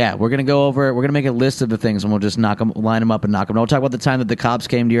 Yeah, we're gonna go over. We're gonna make a list of the things, and we'll just line them up, and knock them. We'll talk about the time that the cops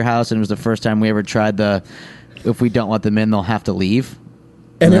came to your house, and it was the first time we ever tried if we don't let them in, they'll have to leave.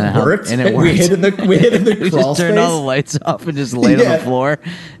 And it worked. And it worked. We hid in the we crawl just turned space. all the lights off and just laid on the floor,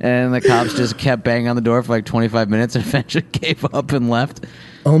 and the cops just kept banging on the door for like 25 minutes, and eventually gave up and left.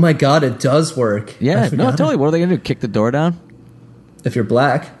 Oh my god, it does work. Yeah, no, totally. What are they gonna do? Kick the door down? If you're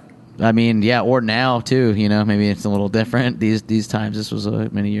black. I mean, yeah, or now too. Maybe it's a little different these times. This was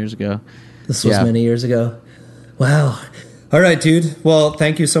many years ago. This was many years ago. Wow. All right, dude. Well,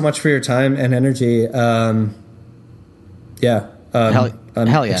 thank you so much for your time and energy. Hell yeah,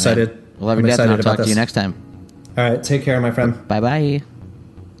 excited. Man. We'll have your death, and I'll talk to you next time. All right, take care, my friend. Bye bye.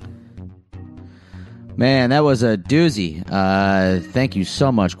 Man, that was a doozy. Thank you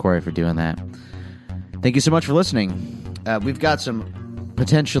so much, Corey, for doing that. Thank you so much for listening. We've got some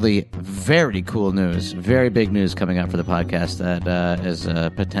potentially very cool news, very big news coming up for the podcast that is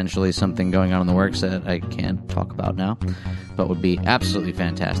potentially something going on in the works that I can't talk about now, but would be absolutely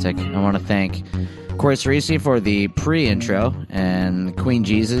fantastic. I want to thank Corey Cerisi for the pre-intro, and Queen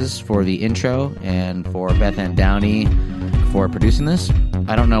Jesus for the intro, and for Beth Ann Downey for producing this.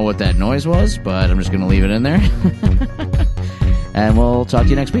 I don't know what that noise was, but I'm just going to leave it in there. And we'll talk to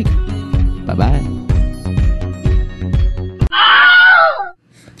you next week. Bye-bye.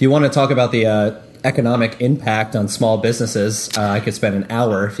 If you want to talk about the economic impact on small businesses, I could spend an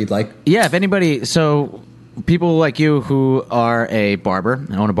hour if you'd like. Yeah, if anybody... So people like you who are a barber,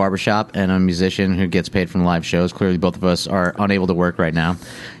 own a barbershop, and a musician who gets paid from live shows, clearly both of us are unable to work right now.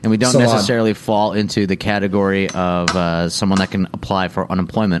 And we don't necessarily fall into the category of someone that can apply for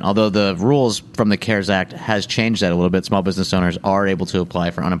unemployment. Although the rules from the CARES Act has changed that a little bit. Small business owners are able to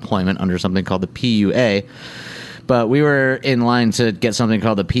apply for unemployment under something called the PUA. But we were in line to get something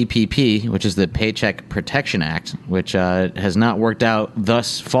called the PPP, which is the Paycheck Protection Act, which has not worked out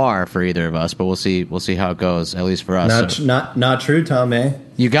thus far for either of us. But we'll see how it goes, at least for us. Not true, Tom A.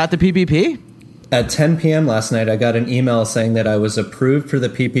 You got the PPP? At 10 p.m. last night, I got an email saying that I was approved for the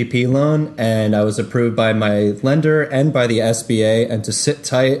PPP loan, and I was approved by my lender and by the SBA, and to sit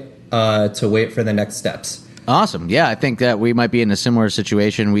tight to wait for the next steps. Awesome. Yeah, I think that we might be in a similar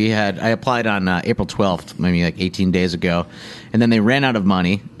situation. I applied on April 12th, maybe like 18 days ago, and then they ran out of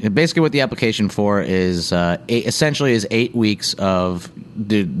money. And basically what the application for is essentially is 8 weeks of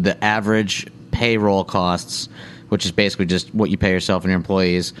the average payroll costs, which is basically just what you pay yourself and your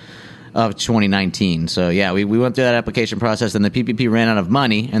employees, of 2019. So yeah, we went through that application process, and the PPP ran out of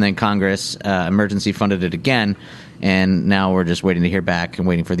money, and then Congress emergency funded it again. And now we're just waiting to hear back and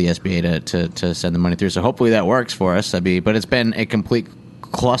waiting for the SBA to send the money through. So hopefully that works for us. But it's been a complete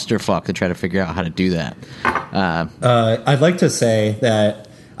clusterfuck to try to figure out how to do that. I'd like to say that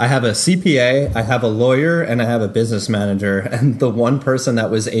I have a CPA, I have a lawyer, and I have a business manager. And the one person that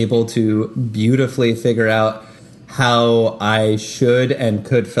was able to beautifully figure out how I should and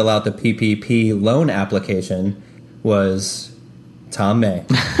could fill out the PPP loan application was Tom May.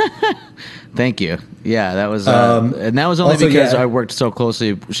 Thank you. Yeah, that was, and that was only also, because I worked so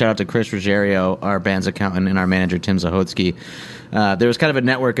closely. Shout out to Chris Ruggiero, our band's accountant, and our manager Tim Zahodsky. There was kind of a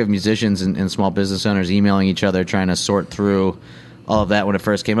network of musicians and small business owners emailing each other, trying to sort through all of that when it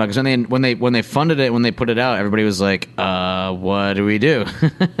first came out. Because when they funded it, when they put it out, everybody was like, "What do we do?"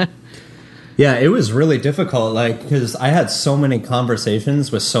 Yeah, it was really difficult, because I had so many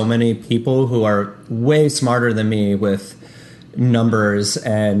conversations with so many people who are way smarter than me with numbers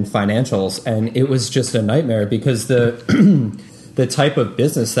and financials, and it was just a nightmare because the the type of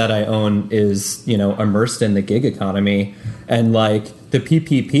business that I own is, immersed in the gig economy, and the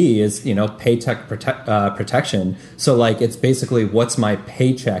PPP is, paycheck protection. So it's basically what's my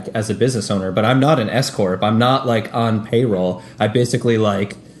paycheck as a business owner, but I'm not an S corp. I'm not on payroll. I basically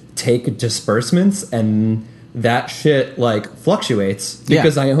take disbursements, and that shit fluctuates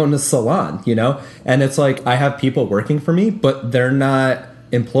because I own a salon, and it's I have people working for me, but they're not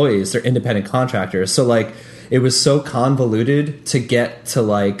employees, they're independent contractors. So it was so convoluted to get to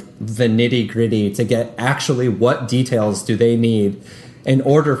the nitty gritty, to get actually what details do they need in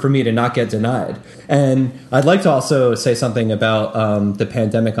order for me to not get denied. And I'd like to also say something about the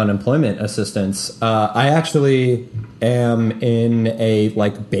pandemic unemployment assistance. I actually am in a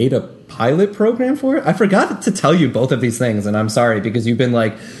beta pilot program for it. I forgot to tell you both of these things, and I'm sorry because you've been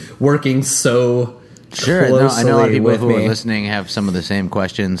working so sure. closely I know a lot of people who me. are listening have some of the same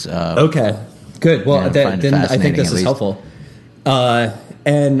questions. Okay, good. Well, then I think this is helpful.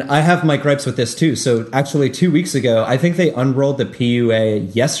 And I have my gripes with this too. So actually 2 weeks ago, I think they unrolled the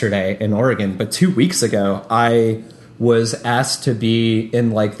PUA yesterday in Oregon, but 2 weeks ago, I was asked to be in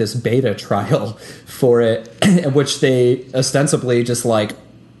this beta trial for it, which they ostensibly just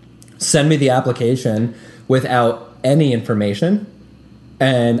send me the application without any information.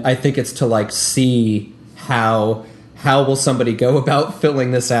 And I think it's to see how will somebody go about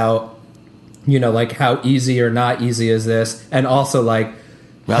filling this out, how easy or not easy is this, and also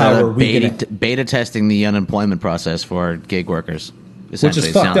how are we beta testing the unemployment process for gig workers? Essentially,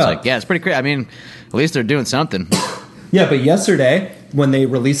 which is fucked up. It's pretty crazy. I mean, at least they're doing something. Yeah, but yesterday when they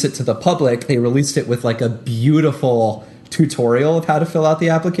released it to the public, they released it with a beautiful tutorial of how to fill out the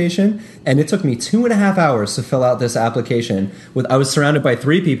application, and it took me 2.5 hours to fill out this application. I was surrounded by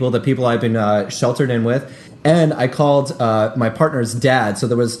 3 people, the people I've been sheltered in with, and I called my partner's dad. So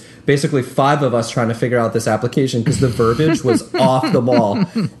there was basically 5 of us trying to figure out this application because the verbiage was off the wall.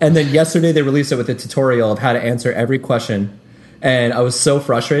 And then yesterday they released it with a tutorial of how to answer every question. And I was so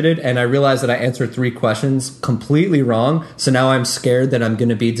frustrated, and I realized that I answered 3 questions completely wrong. So now I'm scared that I'm going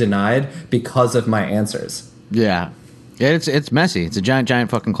to be denied because of my answers. Yeah. It's messy. It's a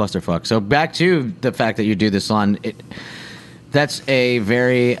giant fucking clusterfuck. So back to the fact that you do this on it. That's a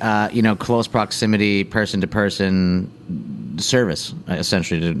very close proximity, person to person service,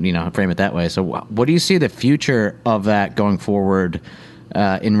 essentially, to frame it that way. So what do you see the future of that going forward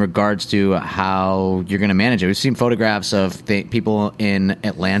in regards to how you're going to manage it? We've seen photographs of people in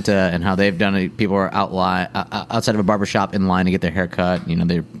Atlanta and how they've done it. People are outside of a barbershop in line to get their hair cut.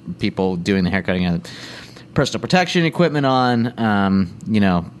 There are people doing the haircutting, personal protection equipment on,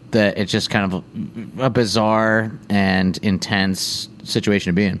 that it's just kind of a bizarre and intense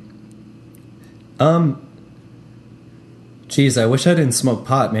situation to be in. Geez, I wish I didn't smoke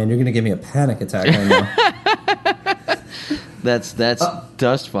pot, man. You're going to give me a panic attack right now. That's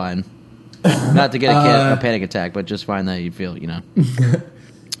just fine. Not to get a panic attack, but just fine that you feel,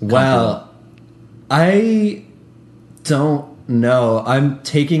 Well, I don't know. I'm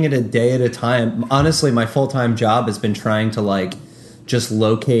taking it a day at a time. Honestly, my full-time job has been trying to, just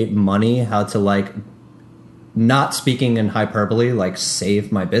locate money, how to, not speaking in hyperbole,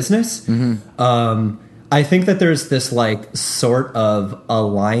 save my business. Mm-hmm. I think that there's this sort of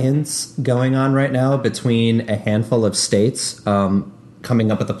alliance going on right now between a handful of states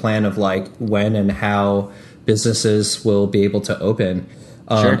coming up with a plan of when and how businesses will be able to open.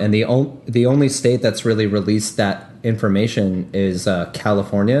 Sure. And the only state that's really released that information is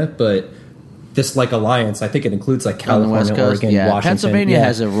California, but this alliance, I think it includes California, Oregon, Washington. Pennsylvania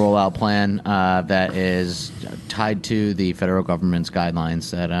has a rollout plan that is tied to the federal government's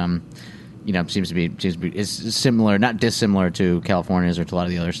guidelines that seems to be is similar, not dissimilar to California's or to a lot of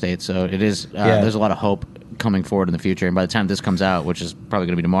the other states. So it is. There's a lot of hope coming forward in the future, and by the time this comes out, which is probably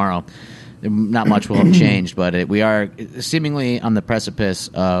going to be tomorrow, not much will have changed. But we are seemingly on the precipice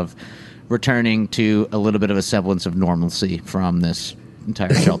of returning to a little bit of a semblance of normalcy from this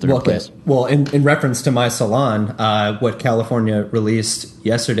entire shelter in place. Well, in reference to my salon, what California released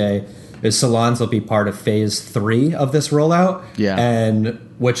yesterday is salons will be part of phase 3 of this rollout, and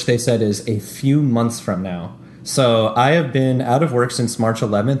which they said is a few months from now. So I have been out of work since March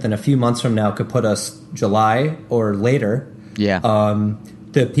 11th, and a few months from now could put us July or later. Yeah.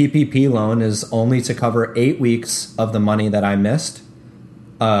 The PPP loan is only to cover 8 weeks of the money that I missed,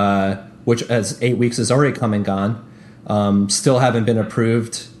 which as 8 weeks is already come and gone. Still haven't been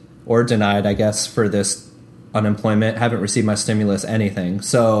approved or denied, I guess, for this unemployment. Haven't received my stimulus, anything.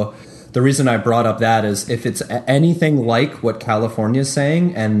 So the reason I brought up that is if it's anything like what California is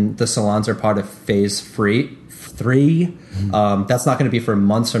saying and the salons are part of phase 3, that's not going to be for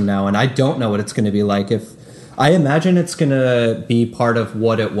months from now. And I don't know what it's going to be like. I imagine it's going to be part of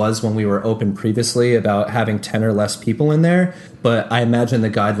what it was when we were open previously about having 10 or less people in there. But I imagine the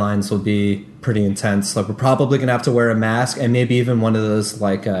guidelines will be pretty intense. We're probably going to have to wear a mask and maybe even one of those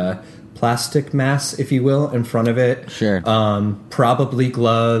plastic masks, if you will, in front of it. Sure. Probably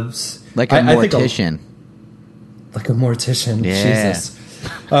gloves. Like a mortician. Like a mortician. Yeah. Jesus.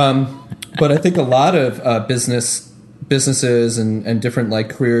 But I think a lot of businesses and different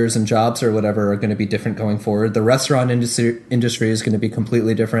careers and jobs or whatever are going to be different going forward. The restaurant industry is going to be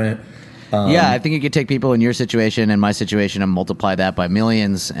completely different. I think you could take people in your situation and my situation and multiply that by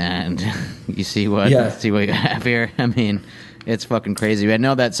millions, and you see what you have here. I mean, it's fucking crazy. I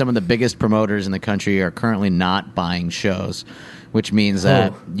know that some of the biggest promoters in the country are currently not buying shows, which means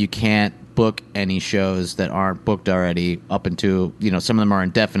that you can't book any shows that aren't booked already up into, some of them are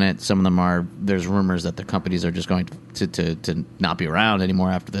indefinite, some of them there's rumors that the companies are just going to not be around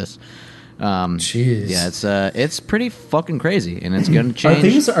anymore after this. Jeez. Yeah, it's pretty fucking crazy, and it's going to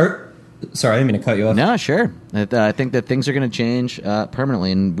change. Sorry, I didn't mean to cut you off. No, sure. I think that things are going to change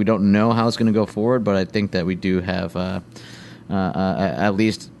permanently, and we don't know how it's going to go forward, but I think that we do have at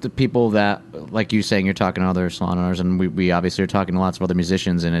least the people that, like you saying, you're talking to other salon owners, and we obviously are talking to lots of other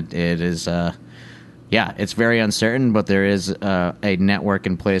musicians, and it is, it's very uncertain, but there is a network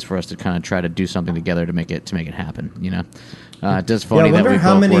in place for us to kind of try to do something together to make it happen. It does funny that we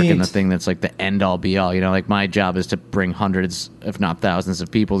both work in the thing that's like the end all be all. My job is to bring hundreds, if not thousands, of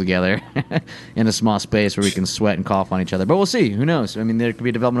people together in a small space where we can sweat and cough on each other. But we'll see. Who knows? I mean, there could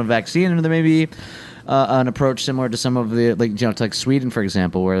be development of a vaccine, and there may be an approach similar to some of the like Sweden, for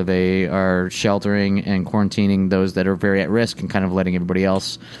example, where they are sheltering and quarantining those that are very at risk and kind of letting everybody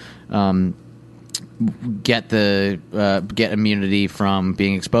else get immunity from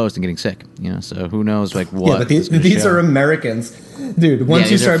being exposed and getting sick. So who knows what. Yeah, but these are Americans, dude. Once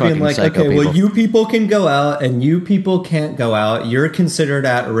you start being like, okay, people. Well, you people can go out and you people can't go out, you're considered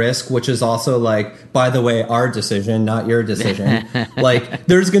at risk, which is also by the way, our decision, not your decision.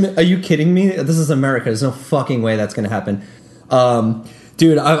 Are you kidding me? This is America. There's no fucking way that's gonna happen.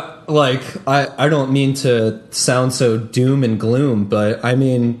 Dude, I don't mean to sound so doom and gloom, but I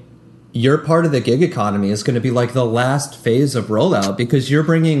mean, your part of the gig economy is going to be the last phase of rollout because you're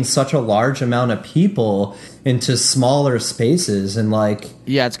bringing such a large amount of people into smaller spaces and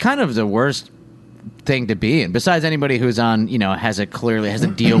it's kind of the worst thing to be in. Besides anybody who's on, has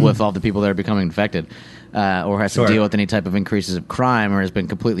to deal with all the people that are becoming infected, or has to deal with any type of increases of crime, or has been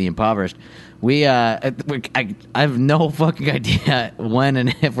completely impoverished. I have no fucking idea when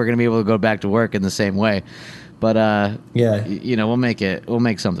and if we're going to be able to go back to work in the same way. But yeah, we'll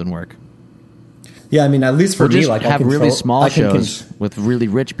make something work. Yeah, I mean, at least for me, just like have really small shows with really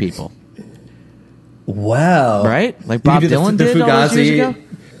rich people. Wow! Right? Like Bob Dylan did all those years ago.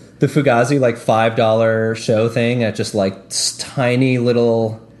 The Fugazi like $5 show thing at just like tiny at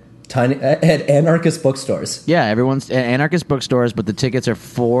anarchist bookstores. Yeah, everyone's at anarchist bookstores, but the tickets are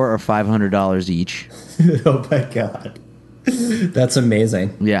 $400 or $500 each. Oh my god, that's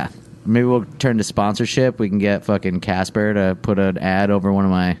amazing. Yeah, maybe we'll turn to sponsorship. We can get fucking Casper to put an ad over one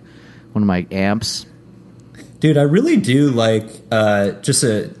of my amps. Dude, I really do like just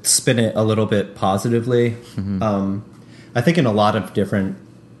to spin it a little bit positively. Mm-hmm. I think in a lot of different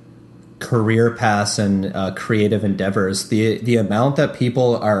career paths and creative endeavors, the amount that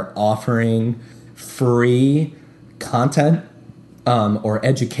people are offering free content or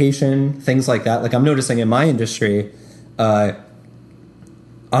education, things like that. Like I'm noticing in my industry,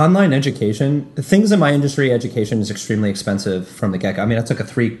 online education, things in my industry, education is extremely expensive from the get-go. I mean, I took a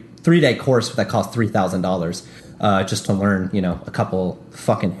three-day course that cost $3,000 just to learn, a couple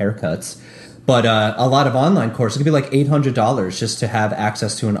fucking haircuts. But a lot of online courses could be like $800 just to have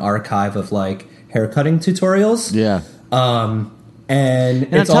access to an archive of like haircutting tutorials. Yeah. And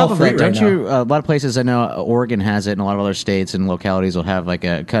it's on top all of free that, don't right you? A lot of places, I know Oregon has it, and a lot of other states and localities will have like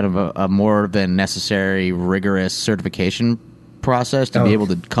a kind of a more than necessary rigorous certification process to be able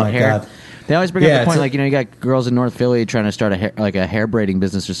to cut hair. God. They always bring up the point, like, you got girls in North Philly trying to start a hair braiding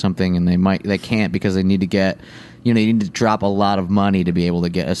business or something, and they can't because they need to get, they need to drop a lot of money to be able to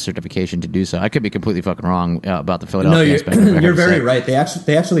get a certification to do so. I could be completely fucking wrong about the Philadelphia aspect. No, you're very right. They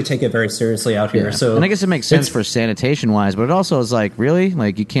actually take it very seriously out here. Yeah. So, and I guess it makes sense for sanitation wise, but it also is like, really,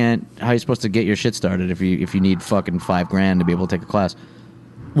 like you can't. How are you supposed to get your shit started if you need fucking $5,000 to be able to take a class?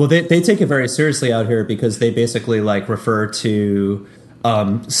 Well, they take it very seriously out here because they basically like refer to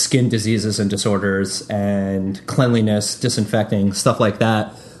skin diseases and disorders and cleanliness, disinfecting, stuff like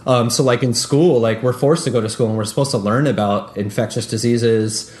that. So like in school, like we're forced to go to school and we're supposed to learn about infectious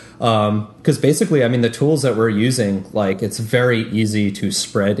diseases. Because basically, I mean, the tools that we're using, like it's very easy to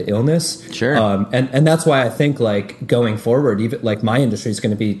spread illness. Sure. And that's why I think like going forward, even like my industry is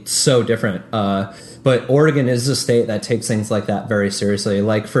going to be so different. But Oregon is a state that takes things like that very seriously.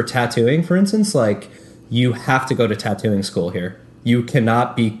 Like for tattooing, for instance, like you have to go to tattooing school here. You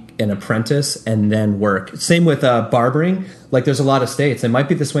cannot be an apprentice and then work. Same with barbering. Like there's a lot of states. It might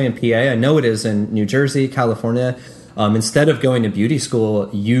be this way in PA. I know it is in New Jersey, California. Instead of going to beauty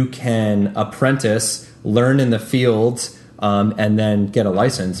school, you can apprentice, learn in the field, and then get a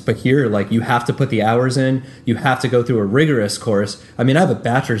license. But here, like you have to put the hours in. You have to go through a rigorous course. I mean, I have a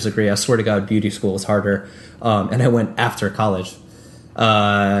bachelor's degree. I swear to God, beauty school is harder. And I went after college.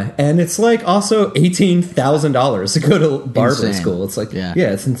 And it's like also $18,000 to go to barber school. It's like, yeah,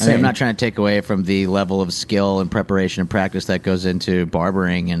 it's insane. I mean, I'm not trying to take away from the level of skill and preparation and practice that goes into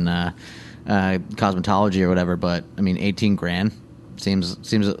barbering and cosmetology or whatever, but I mean, $18,000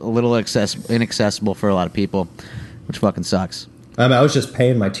 seems a little inaccessible for a lot of people, which fucking sucks. I was just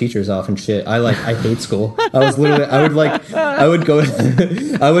paying my teachers off and shit. I hate school. I would go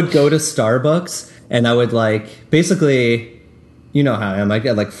to Starbucks and I would like basically. You know how I am. I'd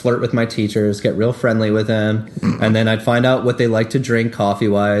like flirt with my teachers, get real friendly with them, and then I'd find out what they like to drink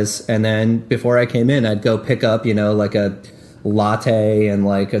coffee-wise. And then before I came in, I'd go pick up, like a latte and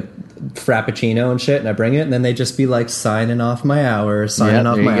like a frappuccino and shit, and I bring it, and then they'd just be like signing off my hours.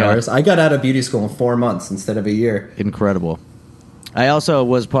 I got out of beauty school in 4 months instead of a year. Incredible. I also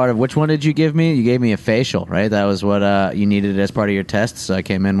was part of, which one did you give me? You gave me a facial, right? That was what you needed as part of your test, so I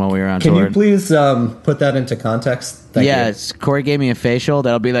came in while we were on tour. Can you please put that into context? Thank you. Corey gave me a facial.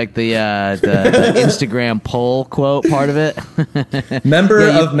 That'll be like the Instagram poll quote part of it. Member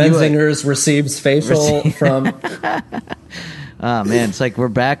of Menzingers receives facial from... Oh, man, it's like we're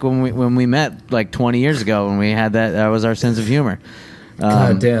back when we met like 20 years ago when we had that was our sense of humor.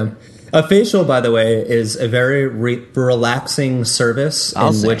 God damn. A facial, by the way, is a very relaxing service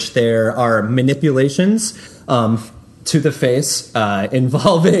which there are manipulations to the face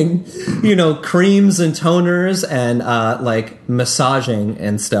involving, creams and toners and like massaging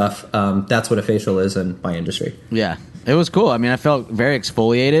and stuff. That's what a facial is in my industry. Yeah, it was cool. I mean, I felt very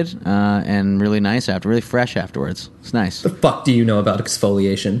exfoliated and really nice really fresh afterwards. It's nice. The fuck do you know about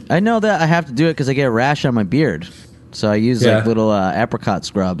exfoliation? I know that I have to do it because I get a rash on my beard. So I use like little apricot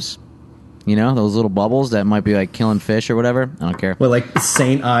scrubs. Those little bubbles that might be like killing fish or whatever. I don't care. Well, like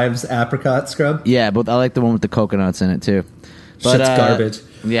St. Ives apricot scrub? Yeah, but I like the one with the coconuts in it too. But, shit's garbage.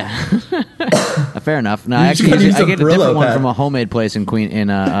 Yeah. I Fair enough. No, I get a different one from a homemade place in down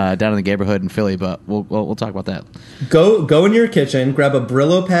in the neighborhood in Philly, but we'll talk about that. Go in your kitchen, grab a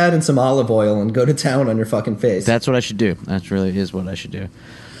Brillo pad and some olive oil, and go to town on your fucking face. That's what I should do. That really is what I should do.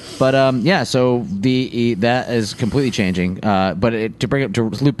 But so that is completely changing. But to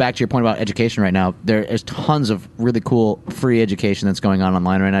loop back to your point about education right now, there is tons of really cool free education that's going on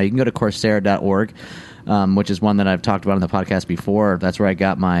online right now. You can go to Coursera.org, which is one that I've talked about on the podcast before. That's where I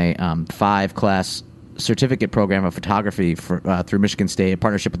got my 5-class certificate program of photography through Michigan State, a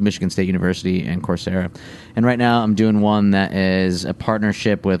partnership with Michigan State University and Coursera. And right now I'm doing one that is a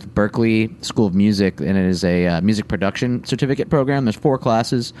partnership with Berklee School of Music, and it is a music production certificate program. There's 4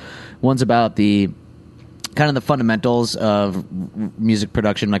 classes. One's about the kind of the fundamentals of music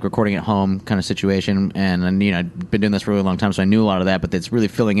production, like recording at home kind of situation. And I've been doing this for a really long time, so I knew a lot of that, but it's really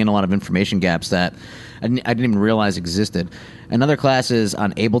filling in a lot of information gaps that I didn't even realize existed. Another class is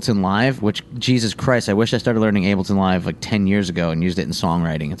on Ableton Live, which, Jesus Christ, I wish I started learning Ableton Live like 10 years ago and used it in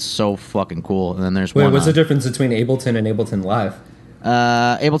songwriting. It's so fucking cool. And then there's what's the difference between Ableton and Ableton Live?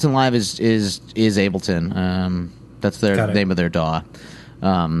 Ableton Live is Ableton. That's their name of their DAW.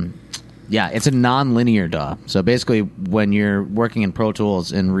 Yeah, it's a non-linear DAW. So basically, when you're working in Pro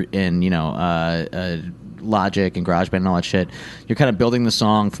Tools and Logic and GarageBand and all that shit, you're kind of building the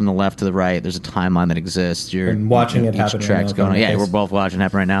song from the left to the right. There's a timeline that exists. You're watching it happen. Track's going on. Yeah, we're both watching it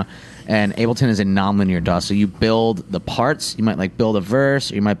happen right now. And Ableton is a non-linear DAW. So you build the parts. You might like build a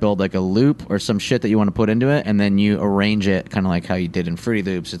verse, or you might build like a loop or some shit that you want to put into it, and then you arrange it kind of like how you did in Fruity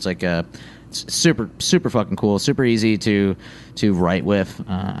Loops. It's like it's super, super fucking cool. Super easy to write with.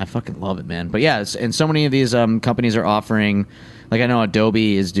 I fucking love it, man. But yeah, and so many of these companies are offering. Like I know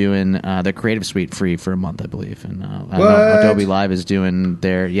Adobe is doing their Creative Suite free for a month, I believe, and I know Adobe Live is doing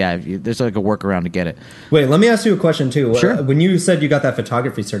their there's like a workaround to get it. Wait, let me ask you a question too. Sure. When you said you got that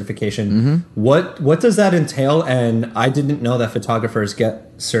photography certification, what does that entail? And I didn't know that photographers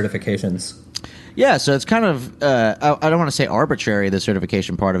get certifications. Yeah, so it's kind of I don't want to say arbitrary, the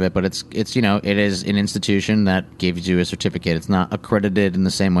certification part of it, but it's it is an institution that gives you a certificate. It's not accredited in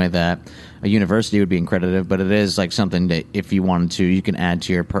the same way that a university would be accredited, but it is like something that if you wanted to, you can add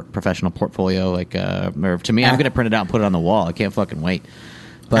to your professional portfolio. Like, or to me, I'm going to print it out and put it on the wall. I can't fucking wait.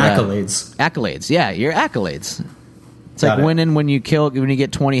 But, accolades, yeah, your accolades. It's like winning when you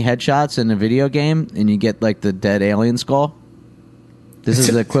get 20 headshots in a video game and you get like the dead alien skull. This is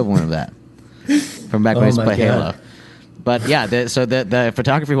the equivalent of that. From back when I used to play Halo. But yeah, the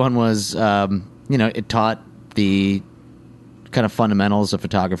photography one was, it taught the kind of fundamentals of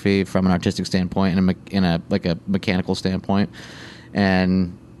photography from an artistic standpoint and a mechanical standpoint.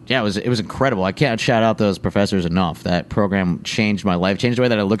 And yeah, it was incredible. I can't shout out those professors enough. That program changed my life, changed the way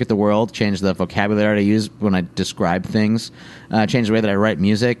that I look at the world, changed the vocabulary I use when I describe things, changed the way that I write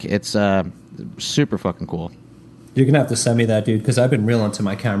music. It's super fucking cool. You're gonna have to send me that, dude, because I've been real into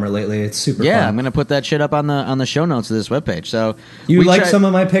my camera lately. It's super fun. I'm gonna put that shit up on the show notes of this webpage. So you like some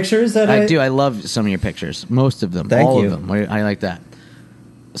of my pictures? I do. I love some of your pictures. Most of them. Thank all you. of them. I like that.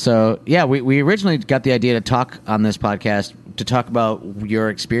 So yeah, we originally got the idea to talk on this podcast to talk about your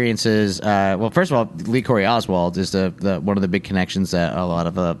experiences. Well, first of all, Lee Corey Oswald is the one of the big connections that a lot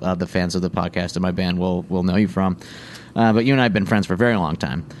of the fans of the podcast and my band will know you from. But you and I have been friends for a very long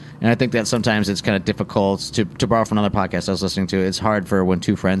time. And I think that sometimes it's kind of difficult to borrow from another podcast I was listening to. It's hard for when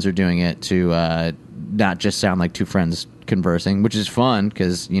two friends are doing it to not just sound like two friends conversing, which is fun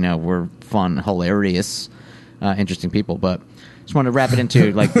because, we're fun, hilarious, interesting people. But just wanted to wrap it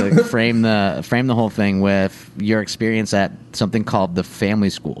into like frame the whole thing with your experience at something called the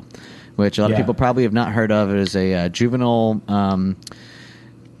Family School, which a lot of people probably have not heard of. It is a juvenile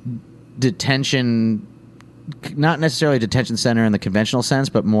detention. Not necessarily a detention center in the conventional sense,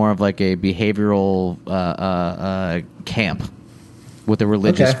 but more of like a behavioral camp with a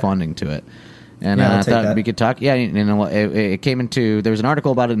religious funding to it. And I thought we could talk. Yeah, it came into. There was an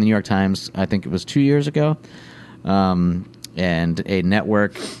article about it in the New York Times. I think it was 2 years ago, and a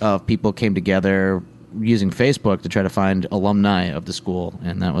network of people came together using Facebook to try to find alumni of the school,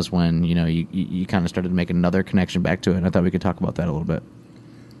 and that was when you kind of started to make another connection back to it. And I thought we could talk about that a little bit.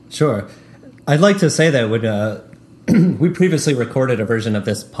 Sure. I'd like to say that when we previously recorded a version of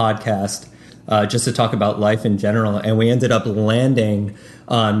this podcast just to talk about life in general, and we ended up landing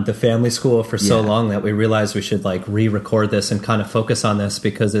on the Family School for so long that we realized we should like re-record this and kind of focus on this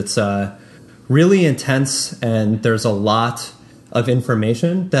because it's really intense and there's a lot of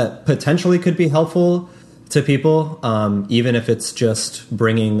information that potentially could be helpful to people, even if it's just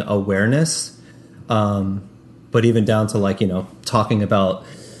bringing awareness, but even down to like, talking about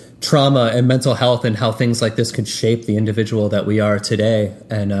trauma and mental health and how things like this could shape the individual that we are today,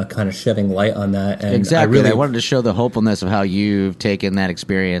 and kind of shedding light on that. And exactly. I wanted to show the hopefulness of how you've taken that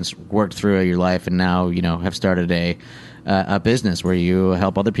experience, worked through your life, and now, have started a business where you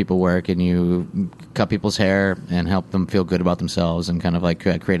help other people work and you cut people's hair and help them feel good about themselves and kind of like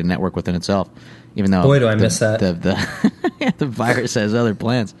create a network within itself. Even though, boy, do I miss that. The virus has other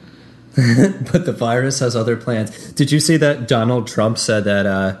plans. But the virus has other plans. Did you see that Donald Trump said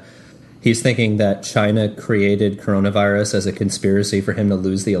that he's thinking that China created coronavirus as a conspiracy for him to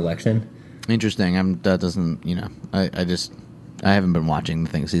lose the election? Interesting. That doesn't, I haven't been watching the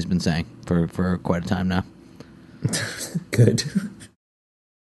things he's been saying for quite a time now. Good.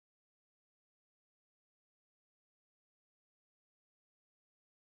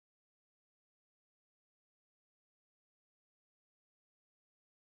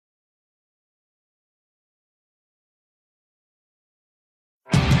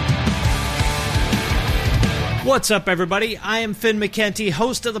 What's up, everybody? I am Finn McKenty,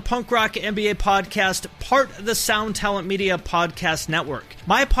 host of the Punk Rock MBA podcast, part of the Sound Talent Media podcast network.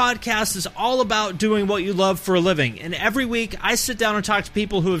 My podcast is all about doing what you love for a living, and every week I sit down and talk to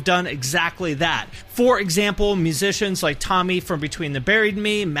people who have done exactly that. For example, musicians like Tommy from Between the Buried and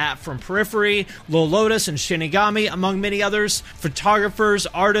Me, Matt from Periphery, Lil Lotus and Shinigami, among many others, photographers,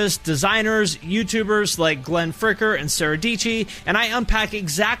 artists, designers, YouTubers like Glenn Fricker and Sarah Dici, and I unpack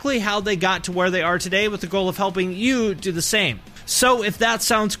exactly how they got to where they are today with the goal of helping you do the same. So if that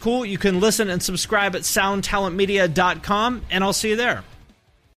sounds cool, you can listen and subscribe at soundtalentmedia.com, and I'll see you there.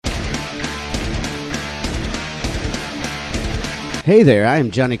 Hey there, I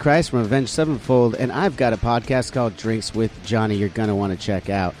am Johnny Christ from Avenged Sevenfold, and I've got a podcast called Drinks with Johnny you're going to want to check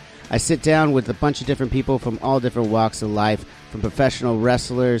out. I sit down with a bunch of different people from all different walks of life, from professional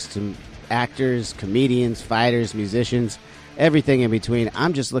wrestlers to actors, comedians, fighters, musicians, everything in between.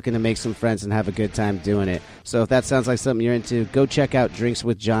 I'm just looking to make some friends and have a good time doing it. So if that sounds like something you're into, go check out Drinks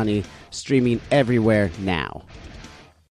with Johnny, streaming everywhere now.